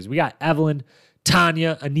 Heavy hitters, we got Evelyn,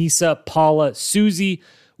 Tanya, Anissa, Paula, Susie.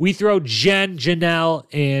 We throw Jen, Janelle,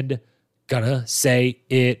 and gonna say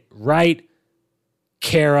it right,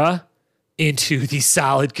 Kara into the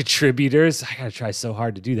solid contributors. I gotta try so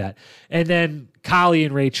hard to do that. And then Kali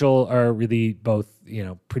and Rachel are really both,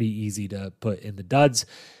 pretty easy to put in the duds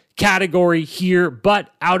category here. But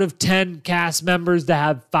out of 10 cast members to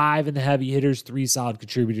have 5 in the heavy hitters, 3 solid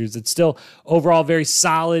contributors, it's still overall very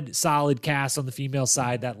solid cast on the female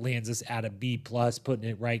side. That lands us at a B+, putting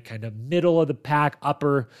it right kind of middle of the pack,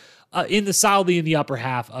 solidly in the upper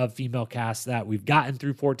half of female casts that we've gotten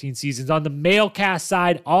through 14 seasons. On the male cast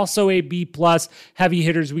side, also a B+. Heavy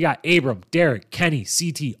hitters, we got Abram, Derek, Kenny,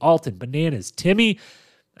 CT, Alton, Bananas, Timmy.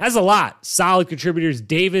 That's a lot. Solid contributors,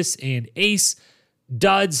 Davis and Ace.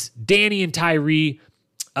 Duds, Danny and Tyree.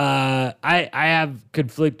 I have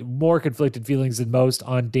more conflicted feelings than most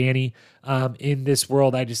on Danny in this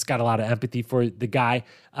world. I just got a lot of empathy for the guy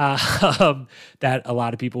that a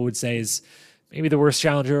lot of people would say is maybe the worst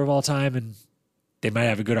challenger of all time, and they might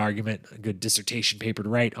have a good argument, a good dissertation paper to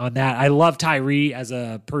write on that. I love Tyree as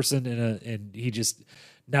a person, and he just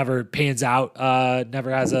never pans out,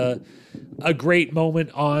 never has a great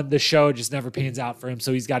moment on the show. It just never pans out for him.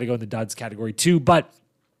 So he's got to go in the duds category too. But,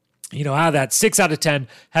 out of that 6 out of 10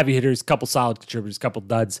 heavy hitters, couple solid contributors, couple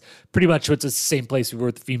duds, pretty much puts us the same place we were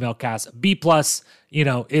with the female cast. B+,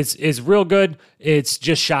 is real good. It's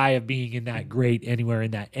just shy of being in that grade, anywhere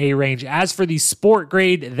in that A range. As for the sport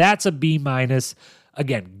grade, that's a B-.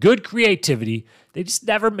 Again, good creativity. They just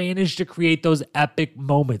never managed to create those epic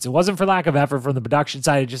moments. It wasn't for lack of effort from the production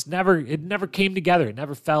side. It never came together. It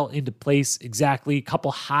never fell into place exactly. A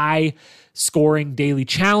couple high scoring daily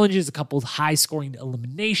challenges, a couple high scoring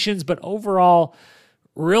eliminations, but overall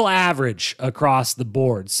real average across the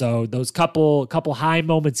board. So those couple high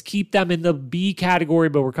moments keep them in the B category,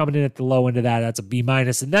 but we're coming in at the low end of that. That's a B-. And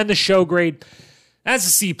then the show grade, that's a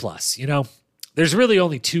C+. There's really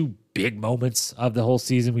only 2 big moments of the whole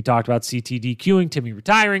season. We talked about CT DQing, Timmy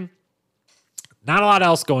retiring. Not a lot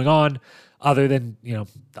else going on other than, the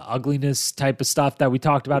ugliness type of stuff that we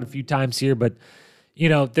talked about a few times here. But,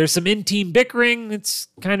 there's some in-team bickering. It's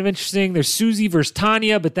kind of interesting. There's Susie versus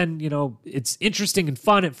Tanya, but then, it's interesting and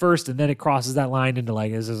fun at first, and then it crosses that line into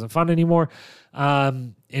like, this isn't fun anymore.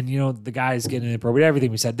 And, the guys getting inappropriate, everything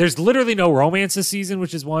we said. There's literally no romance this season,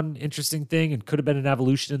 which is one interesting thing and could have been an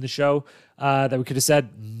evolution in the show that we could have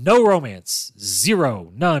said. No romance.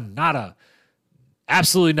 0. None. Nada.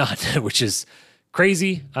 Absolutely none, which is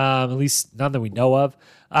crazy. At least none that we know of.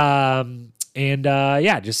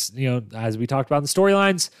 Just, as we talked about in the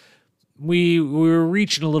storylines, we were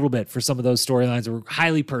reaching a little bit for some of those storylines that were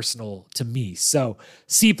highly personal to me. So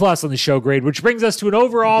C+ on the show grade, which brings us to an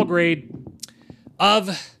overall grade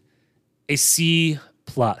of a C+,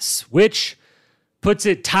 which puts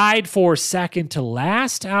it tied for second to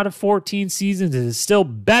last out of 14 seasons. It is still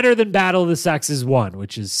better than Battle of the Sexes 1,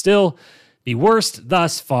 which is still the worst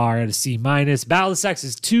thus far at a C-. Battle of the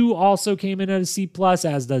Sexes 2 also came in at a C+,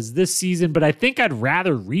 as does this season, but I think I'd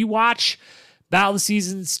rather rewatch Battle of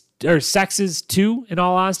the Sexes 2, in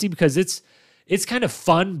all honesty, because it's it's kind of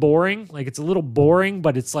fun, boring. Like it's a little boring,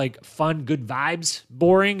 but it's like fun, good vibes,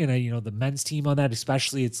 boring. And the men's team on that,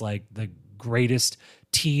 especially, it's like the greatest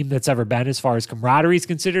team that's ever been as far as camaraderie is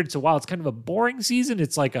considered. So while it's kind of a boring season,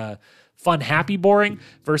 it's like a fun, happy, boring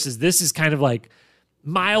versus this is kind of like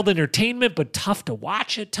mild entertainment, but tough to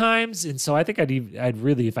watch at times. And so I think I'd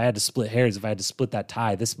really, if I had to split hairs, if I had to split that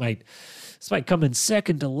tie, this might come in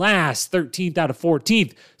second to last, 13th out of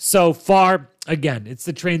 14th so far. Again, it's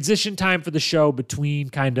the transition time for the show between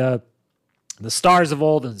kind of the stars of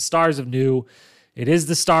old and the stars of new. It is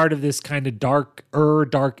the start of this kind of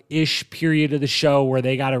dark-ish period of the show where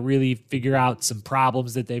they got to really figure out some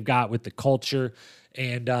problems that they've got with the culture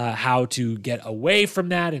and how to get away from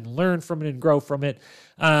that and learn from it and grow from it.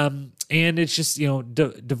 And it's just,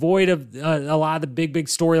 devoid of a lot of the big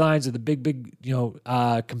storylines or the big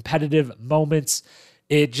competitive moments.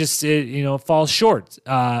 It just, falls short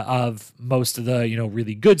of most of the,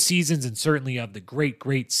 really good seasons and certainly of the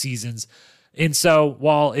great seasons. And so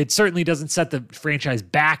while it certainly doesn't set the franchise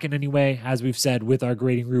back in any way, as we've said with our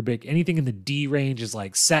grading rubric, anything in the D range is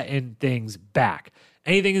like setting things back.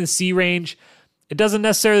 Anything in the C range, it doesn't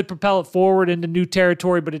necessarily propel it forward into new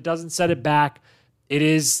territory, but it doesn't set it back.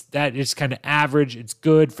 It's kind of average. It's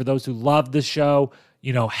good for those who love the show,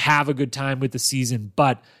 have a good time with the season,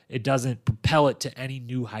 but it doesn't propel it to any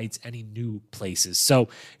new heights, any new places. So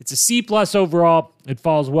it's a C+ overall. It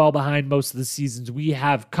falls well behind most of the seasons we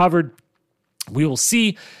have covered. We will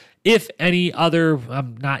see if any other,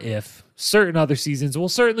 certain other seasons will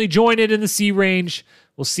certainly join it in the C range.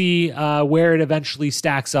 We'll see where it eventually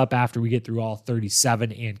stacks up after we get through all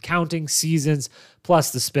 37 and counting seasons,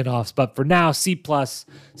 plus the spinoffs. But for now, C+,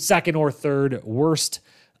 second or third worst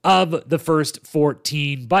of the first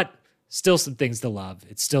 14. But still some things to love.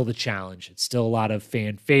 It's still the challenge. It's still a lot of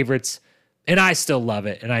fan favorites. And I still love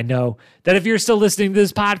it. And I know that if you're still listening to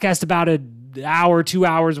this podcast about an hour, 2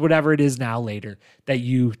 hours, whatever it is now later, that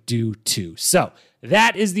you do too. So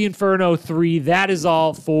that is the Inferno 3. That is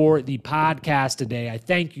all for the podcast today. I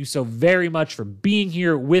thank you so very much for being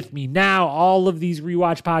here with me now. All of these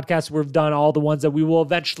rewatch podcasts we've done, all the ones that we will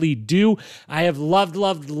eventually do. I have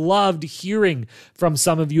loved hearing from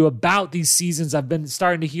some of you about these seasons. I've been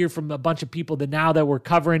starting to hear from a bunch of people that now that we're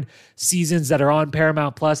covering seasons that are on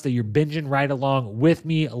Paramount Plus, that you're binging right along with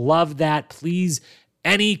me. Love that. Please,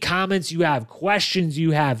 any comments you have, questions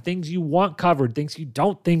you have, things you want covered, things you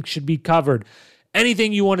don't think should be covered,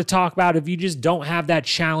 anything you want to talk about, if you just don't have that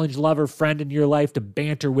challenge lover friend in your life to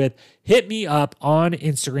banter with, hit me up on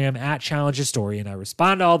Instagram at Challenge Historian. I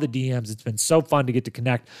respond to all the DMs. It's been so fun to get to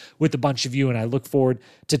connect with a bunch of you, and I look forward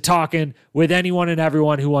to talking with anyone and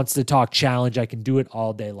everyone who wants to talk challenge. I can do it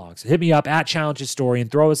all day long. So hit me up at Challenge Historian.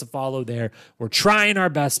 Throw us a follow there. We're trying our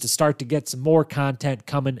best to start to get some more content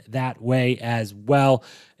coming that way as well,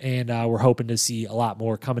 and we're hoping to see a lot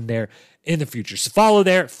more coming there in the future. So follow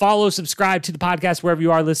there, subscribe to the podcast wherever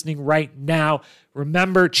you are listening right now.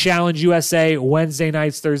 Remember, Challenge USA, Wednesday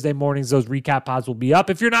nights, Thursday mornings, those recap pods will be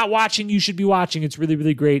up. If you're not watching, you should be watching. It's really,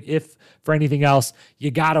 really great. If for anything else,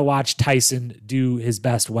 you got to watch Tyson do his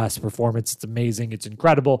best West performance. It's amazing. It's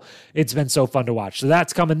incredible. It's been so fun to watch. So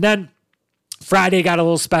that's coming. Then Friday got a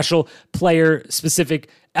little special player-specific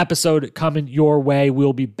episode coming your way.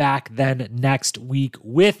 We'll be back then next week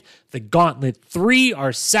with The Gauntlet 3,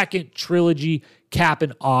 our second trilogy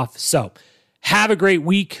capping off. So have a great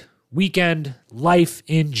weekend, life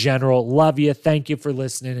in general. Love you. Thank you for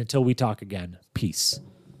listening. Until we talk again. Peace.